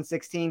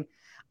 2016.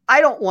 I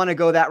don't want to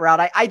go that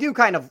route. I do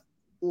kind of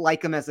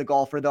like him as a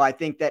golfer, though. I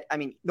think that,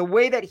 the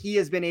way that he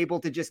has been able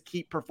to just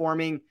keep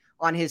performing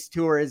on his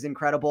tour is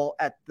incredible.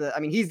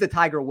 He's the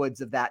Tiger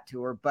Woods of that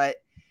tour, but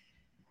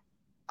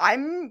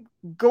I'm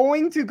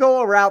going to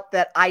go a route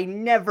that I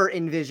never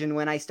envisioned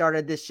when I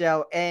started this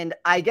show. And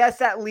I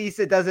guess at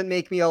least it doesn't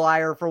make me a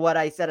liar for what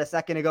I said a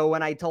second ago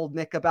when I told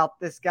Nick about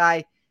this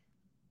guy.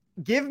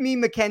 Give me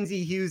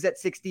Mackenzie Hughes at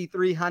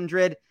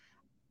 6,300.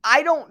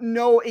 I don't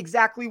know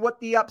exactly what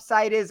the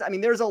upside is. I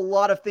mean, there's a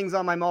lot of things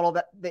on my model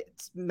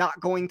that's not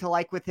going to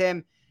like with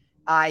him.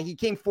 He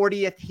came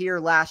 40th here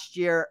last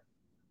year.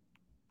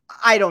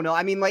 I don't know.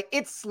 I mean, like,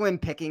 it's slim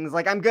pickings.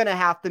 Like, I'm going to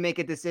have to make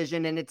a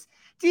decision, and it's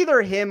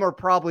either him or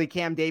probably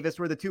Cam Davis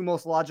were the two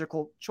most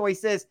logical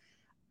choices.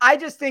 I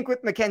just think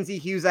with Mackenzie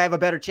Hughes, I have a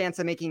better chance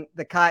of making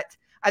the cut.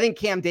 I think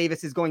Cam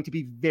Davis is going to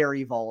be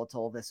very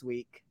volatile this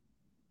week,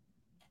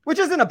 which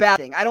isn't a bad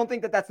thing. I don't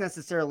think that that's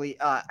necessarily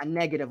a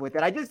negative with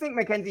it. I just think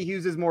Mackenzie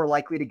Hughes is more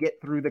likely to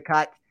get through the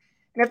cut.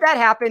 And if that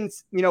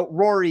happens,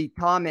 Rory,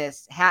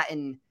 Thomas,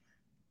 Hatton,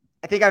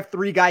 I think I have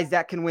three guys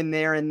that can win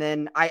there. And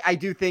then I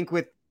do think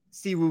with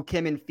Siwoo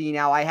Kim and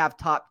Finau, I have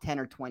top 10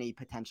 or 20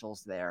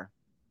 potentials there.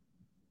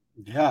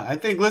 Yeah, I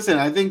think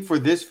for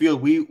this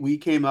field, we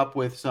came up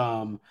with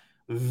some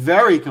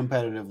very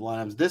competitive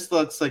lineups. This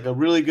looks like a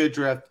really good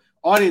draft.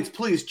 Audience,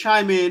 please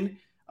chime in.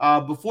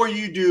 Before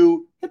you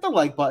do, hit the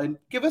like button,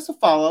 give us a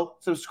follow,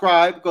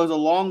 subscribe, goes a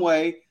long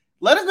way.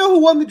 Let us know who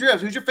won the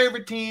draft. Who's your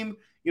favorite team?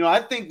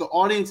 I think the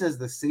audience has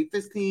the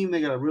safest team.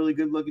 They got a really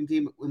good looking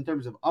team in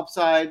terms of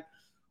upside.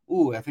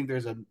 Ooh, I think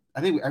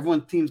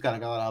everyone's team's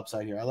got a lot of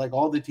upside here. I like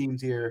all the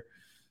teams here.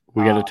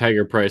 We got a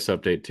Tiger price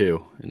update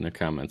too in the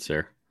comments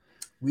there.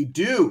 We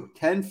do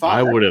 10-5.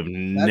 I would have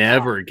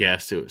never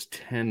guessed it was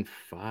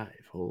 10-5.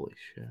 Holy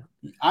shit!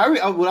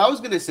 What I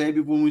was gonna say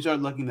when we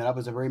started looking that up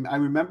is I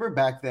remember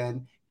back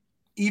then,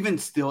 even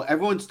still,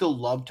 everyone still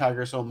loved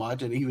Tiger so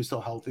much, and he was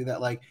still healthy that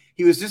like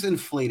he was just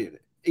inflated.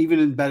 Even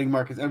in betting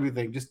markets,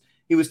 everything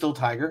he was still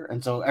Tiger,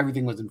 and so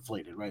everything was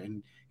inflated, right?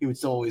 And he would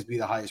still always be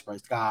the highest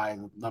priced guy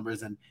in the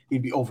numbers, and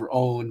he'd be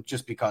over-owned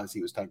just because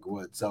he was Tiger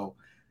Woods. So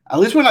at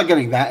least we're not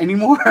getting that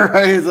anymore,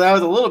 right? So that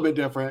was a little bit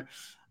different.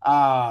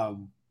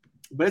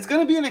 But it's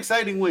going to be an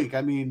exciting week.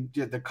 I mean,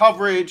 the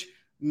coverage,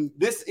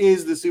 this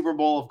is the Super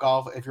Bowl of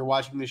golf. If you're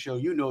watching the show,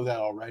 you know that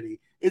already.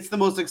 It's the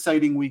most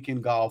exciting week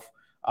in golf.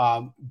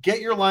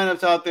 Get your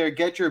lineups out there.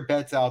 Get your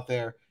bets out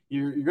there.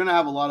 You're going to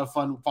have a lot of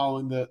fun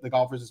following the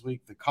golfers this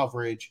week, the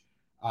coverage.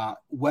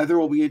 Weather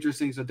will be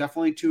interesting, so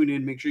definitely tune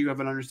in. Make sure you have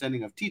an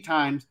understanding of tee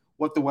times,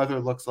 what the weather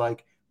looks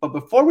like. But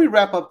before we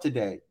wrap up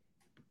today,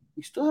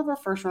 we still have our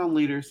first-round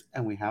leaders,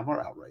 and we have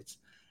our outrights.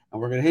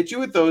 And we're going to hit you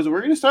with those.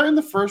 We're going to start in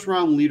the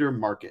first-round leader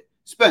market.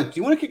 Spence, do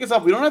you want to kick us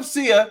off? We don't have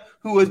Sia,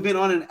 who has been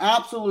on an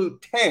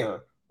absolute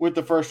tear with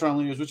the first-round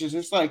leaders, which is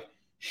just like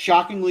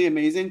shockingly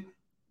amazing.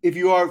 If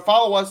you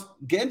follow us,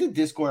 get into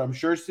Discord. I'm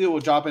sure Sia will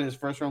drop in his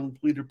first-round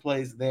leader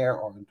plays there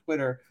or on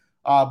Twitter.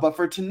 But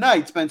for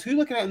tonight, Spence, who are you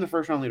looking at in the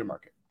first-round leader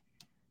market?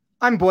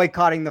 I'm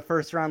boycotting the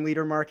first-round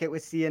leader market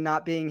with Sia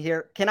not being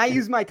here. Can I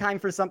use my time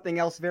for something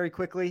else very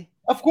quickly?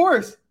 Of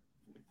course.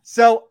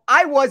 So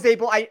I was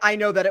able, I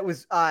know that it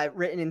was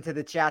written into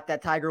the chat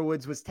that Tiger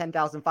Woods was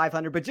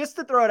 10,500, but just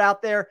to throw it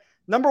out there,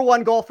 number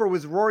one golfer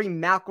was Rory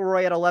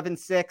McIlroy at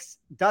 11.6,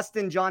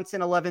 Dustin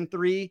Johnson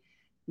 11.3,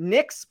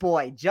 Nick's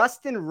boy,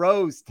 Justin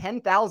Rose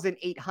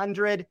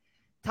 10,800,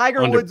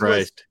 Tiger Woods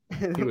was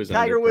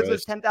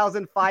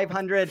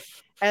 10,500,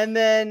 and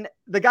then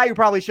the guy who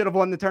probably should have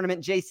won the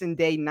tournament, Jason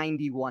Day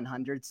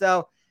 9,100.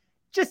 So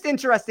just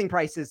interesting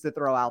prices to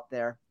throw out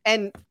there.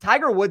 And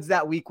Tiger Woods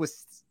that week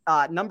was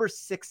number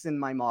 6 in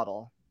my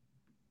model.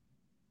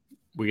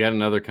 We got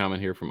another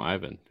comment here from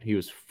Ivan. He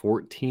was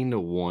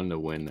 14-1 to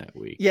win that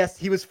week. Yes,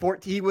 he was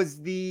 14. He was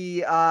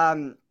the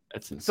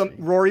that's insane. So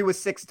Rory was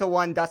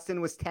 6-1, Dustin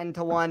was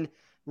 10-1,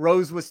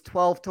 Rose was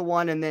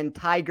 12-1, and then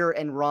Tiger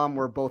and Rahm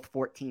were both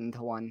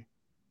 14-1.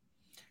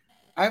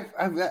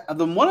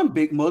 The one I'm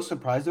most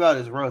surprised about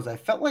is Rose. I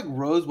felt like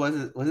Rose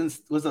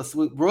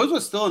Rose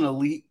was still an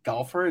elite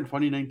golfer in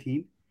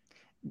 2019.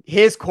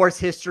 His course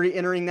history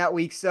entering that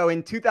week. So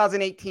in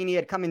 2018, he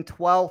had come in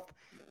 12th,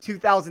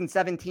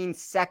 2017,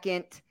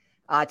 2nd,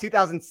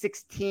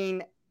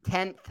 2016,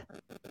 10th,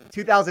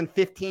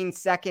 2015,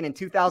 2nd, and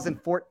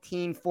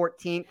 2014,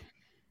 14th.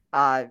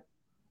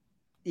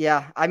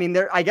 Yeah, I mean,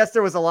 I guess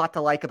there was a lot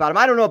to like about him.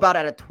 I don't know about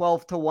at a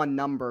 12-1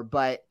 number,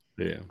 but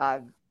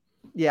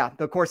yeah,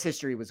 the course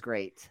history was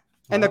great.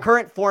 And the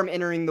current form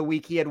entering the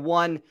week, he had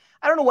won.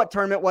 I don't know what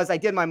tournament it was. I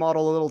did my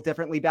model a little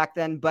differently back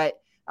then,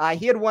 but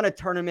he had won a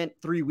tournament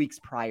 3 weeks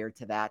prior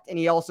to that. And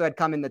he also had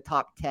come in the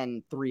top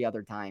 10 3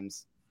 other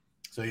times.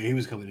 So he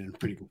was coming in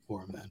pretty good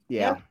form then.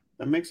 Yeah,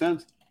 that makes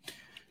sense.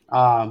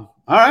 All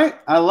right.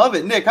 I love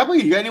it. Nick, how about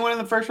you? You got anyone in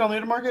the first round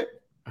leader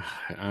market?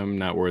 I'm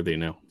not worthy,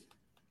 no.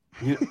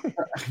 Yeah.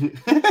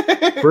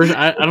 First,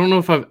 I don't know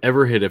if I've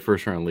ever hit a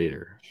first round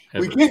leader.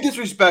 Ever. We can't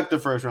disrespect the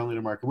first round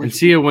leader market. And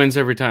Sia wins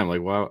every time.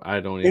 Like, wow, I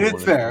don't even. And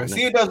it's fair.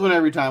 Sia does win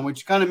every time,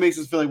 which kind of makes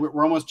us feel like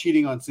we're almost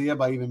cheating on Sia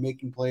by even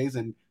making plays.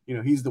 And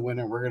he's the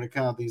winner. We're going to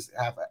count these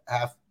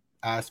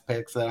half-ass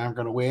picks that aren't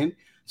going to win.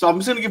 So I'm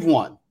just going to give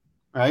one,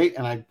 right?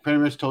 And I pretty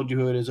much told you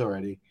who it is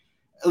already.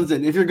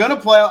 Listen, if you're going to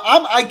play,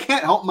 I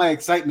can't help my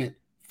excitement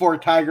for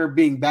Tiger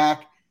being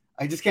back.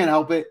 I just can't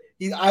help it.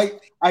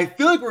 I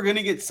feel like we're going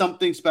to get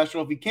something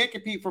special if he can't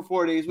compete for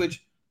 4 days,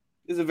 which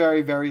is a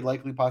very, very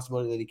likely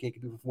possibility that he can't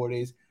compete for 4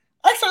 days.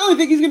 I certainly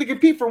think he's going to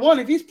compete for one.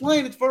 If he's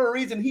playing, it's for a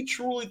reason. He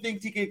truly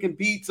thinks he can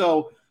compete.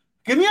 So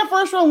Give me a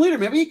first round leader.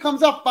 Maybe he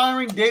comes out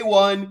firing day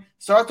one,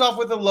 starts off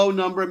with a low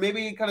number.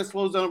 Maybe he kind of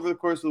slows down over the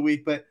course of the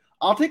week. But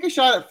I'll take a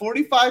shot at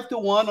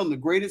 45-1 on the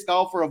greatest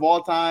golfer of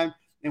all time,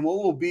 and what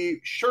will be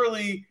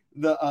surely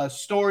the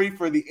story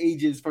for the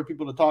ages for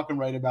people to talk and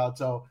write about.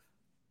 So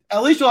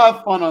at least you'll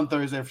have fun on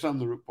Thursday for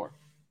something to root for.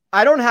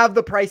 I don't have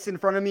the price in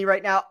front of me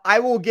right now. I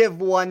will give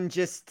one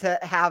just to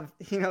have,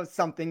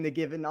 something to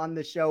give in on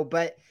the show.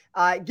 But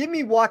give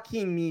me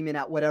Joaquin Niemann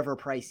at whatever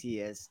price he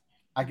is.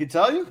 I can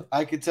tell you.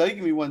 Give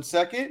me 1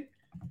 second.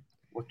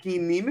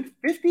 Joaquin Niemann,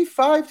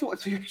 55-1.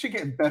 So you're actually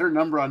getting better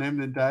number on him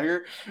than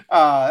Tiger.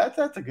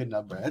 That's a good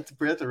number. That's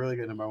a really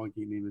good number on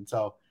Joaquin Niemann.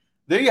 So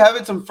there you have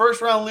it. Some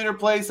first round leader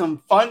play. Some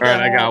fun. All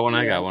right, I got one.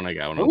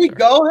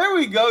 There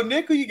we go.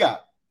 Nick, who you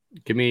got?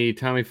 Give me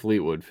Tommy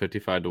Fleetwood,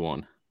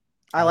 55-1.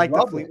 I like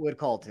the Fleetwood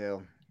call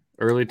too.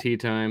 Early tee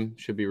time,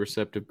 should be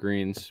receptive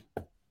greens.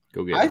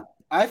 Go get it.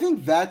 I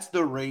think that's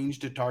the range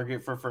to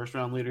target for first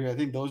round leader. I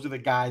think those are the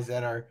guys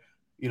that are,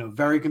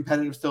 very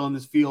competitive still in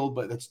this field,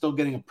 but that's still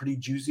getting a pretty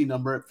juicy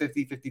number at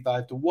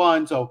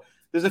 55-1. So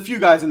there's a few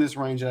guys in this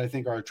range that I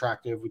think are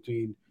attractive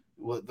between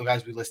the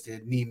guys we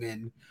listed,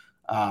 Niemann,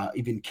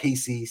 even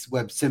Casey,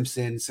 Webb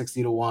Simpson,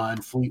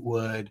 60-1,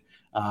 Fleetwood.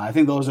 I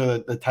think those are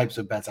the types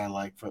of bets I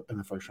like in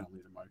the first round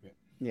leader market.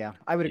 Yeah,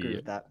 I would agree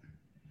with that.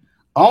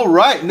 All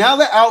right. Now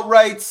the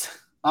outrights.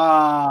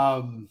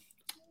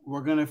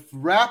 We're going to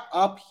wrap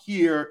up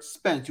here.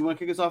 Spence, you want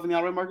to kick us off in the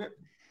outright market?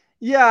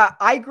 Yeah,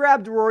 I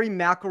grabbed Rory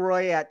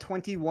McIlroy at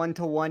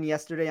 21-1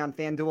 yesterday on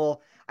FanDuel.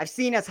 I've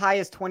seen as high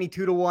as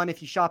 22-1.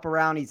 If you shop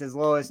around, he's as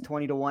low as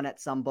 20-1 at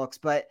some books.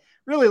 But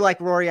really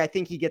like Rory. I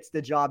think he gets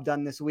the job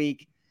done this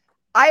week.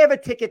 I have a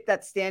ticket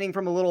that's standing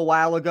from a little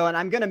while ago, and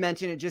I'm going to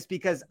mention it just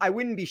because I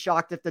wouldn't be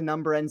shocked if the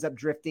number ends up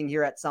drifting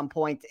here at some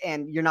point,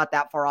 and you're not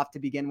that far off to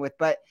begin with.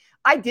 But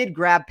I did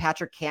grab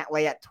Patrick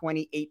Cantlay at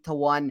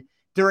 28-1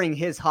 during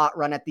his hot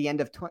run at the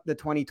end of the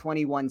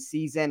 2021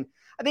 season.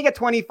 I think at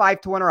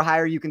 25-1 or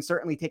higher, you can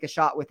certainly take a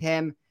shot with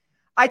him.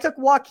 I took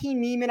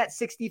Joaquin Niemann at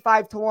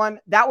 65-1.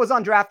 That was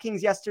on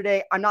DraftKings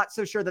yesterday. I'm not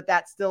so sure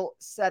that still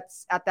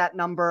sets at that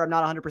number. I'm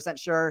not 100%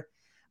 sure.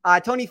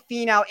 Tony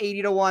Finau,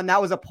 80-1.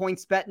 That was a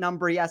points bet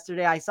number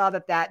yesterday. I saw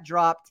that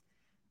dropped.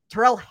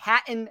 Tyrrell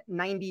Hatton,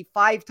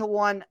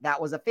 95-1. That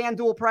was a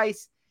FanDuel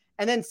price.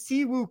 And then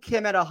Siwoo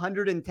Kim at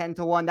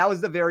 110-1. That was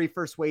the very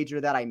first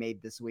wager that I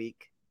made this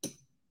week.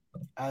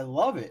 I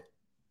love it.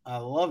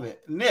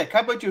 Nick, how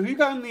about you? Who you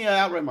got in the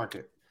outright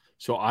market?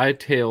 So I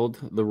tailed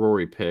the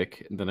Rory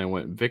pick. And then I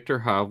went Victor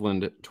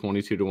Hovland,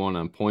 22-1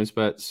 on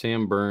PointsBet.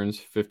 Sam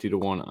Burns,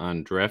 50-1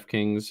 on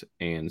DraftKings.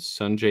 And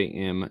Sungjae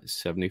Im,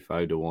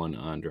 75-1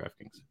 on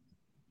DraftKings.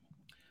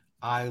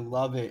 I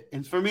love it.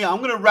 And for me, I'm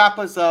going to wrap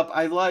us up.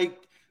 I like,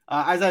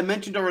 as I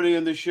mentioned already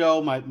on the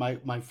show,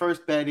 my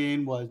first bet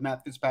in was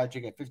Matt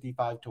Fitzpatrick at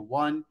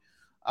 55-1.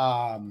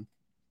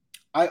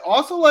 I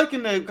also like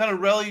in the kind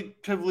of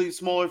relatively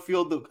smaller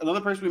field, another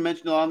person we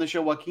mentioned on the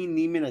show, Joaquin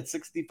Niemann at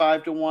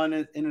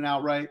 65-1 in and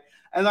outright.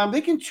 And I'm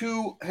making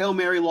two Hail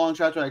Mary long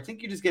shots, where I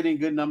think you're just getting a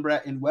good number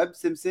in Webb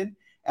Simpson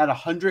at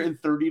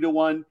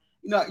 130-1.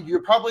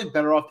 You're probably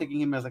better off taking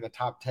him as like a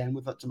top 10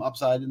 with some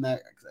upside in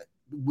that.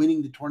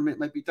 Winning the tournament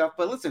might be tough,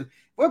 but listen,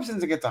 Webb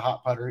Simpson gets a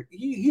hot putter.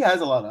 He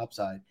has a lot of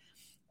upside.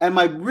 And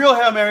my real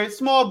Hail Mary,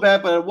 small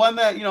bet, but one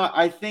that,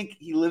 I think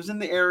he lives in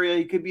the area.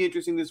 He could be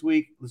interesting this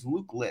week, was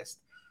Luke List.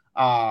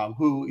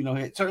 Who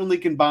certainly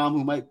can bomb,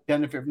 who might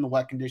benefit from the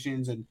wet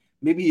conditions, and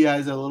maybe he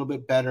has a little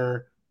bit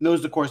better,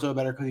 knows the course a little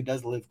better because he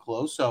does live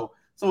close. So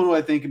someone who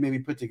I think can maybe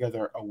put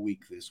together a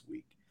week this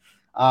week.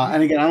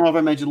 And again, I don't know if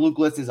I mentioned Luke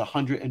List is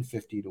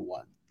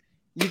 150-1.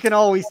 You can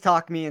always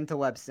talk me into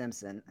Webb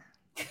Simpson.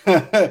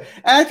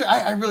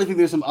 I really think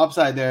there's some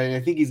upside there, and I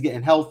think he's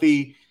getting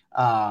healthy.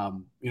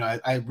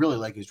 I really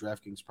like his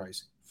DraftKings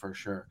price for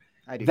sure.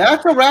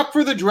 That's a wrap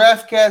for the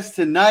DraftCast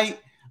tonight.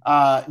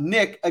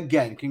 Nick,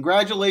 again,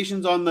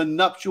 congratulations on the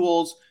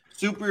nuptials.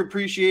 Super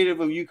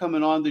appreciative of you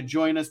coming on to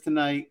join us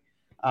tonight.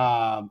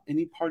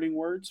 Any parting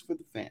words for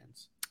the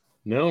fans?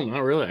 No,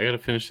 not really. I got to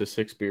finish the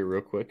 6 beer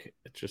real quick.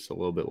 It's just a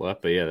little bit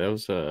left, but yeah, that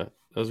was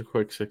a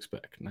quick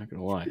 6-pack. Not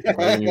gonna lie, I'm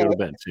gonna go to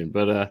bed soon.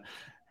 But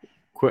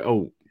quick.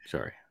 Oh,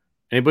 sorry.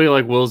 Anybody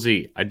like Will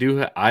Z?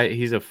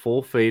 He's a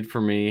full fade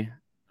for me.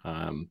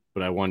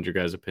 But I wanted your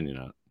guys' opinion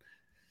on it.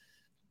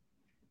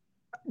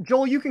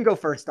 Joel, you can go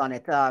first on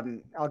it.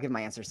 I'll give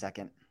my answer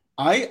second.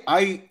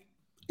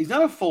 He's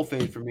not a full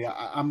fade for me.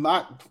 I'm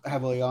not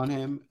heavily on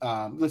him.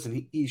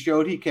 Listen, he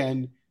showed he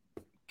can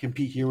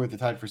compete here with the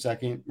tied for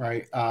second,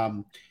 right?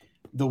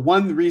 The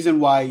one reason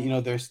why,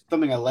 there's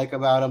something I like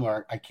about him,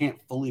 or I can't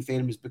fully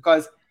fade him, is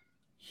because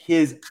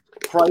his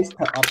price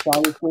to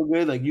upside is so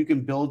good. Like, you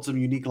can build some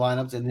unique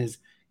lineups in his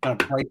kind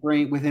of price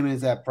range with him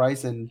is that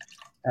price and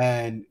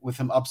with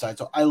some upside.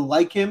 So I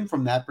like him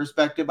from that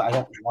perspective. I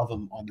don't love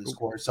him on this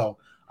course. So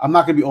I'm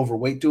not going to be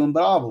overweight to him,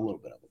 but I'll have a little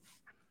bit of it.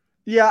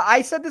 Yeah,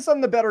 I said this on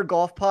the Better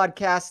Golf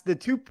podcast. The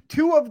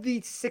two of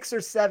the 6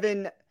 or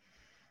 7,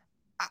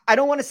 I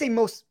don't want to say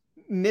most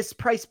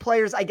mispriced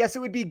players. I guess it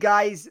would be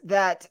guys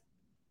that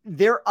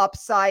their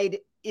upside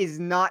is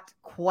not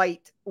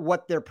quite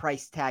what their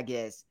price tag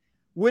is.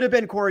 Would have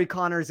been Corey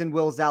Connors and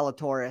Will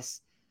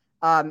Zalatoris.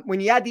 When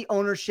you add the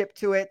ownership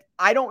to it,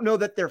 I don't know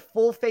that they're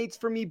full fades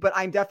for me, but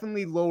I'm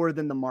definitely lower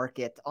than the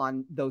market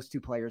on those two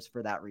players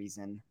for that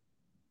reason.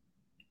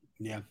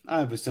 Yeah, I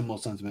have a similar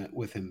sentiment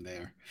with him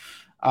there.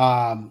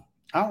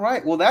 All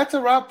right. Well, that's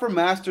a wrap for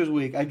Masters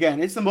Week.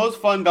 Again, it's the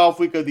most fun golf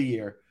week of the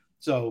year.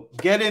 So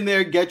get in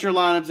there, get your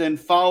lineups in,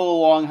 follow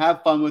along,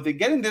 have fun with it.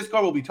 Get in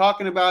Discord. We'll be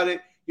talking about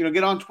it.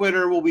 Get on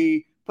Twitter. We'll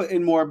be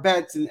putting more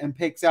bets and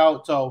picks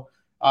out. So,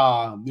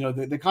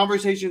 the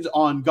conversation's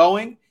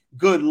ongoing.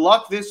 Good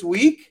luck this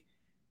week.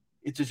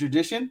 It's a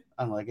tradition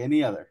unlike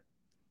any other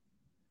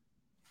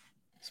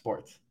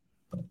sports.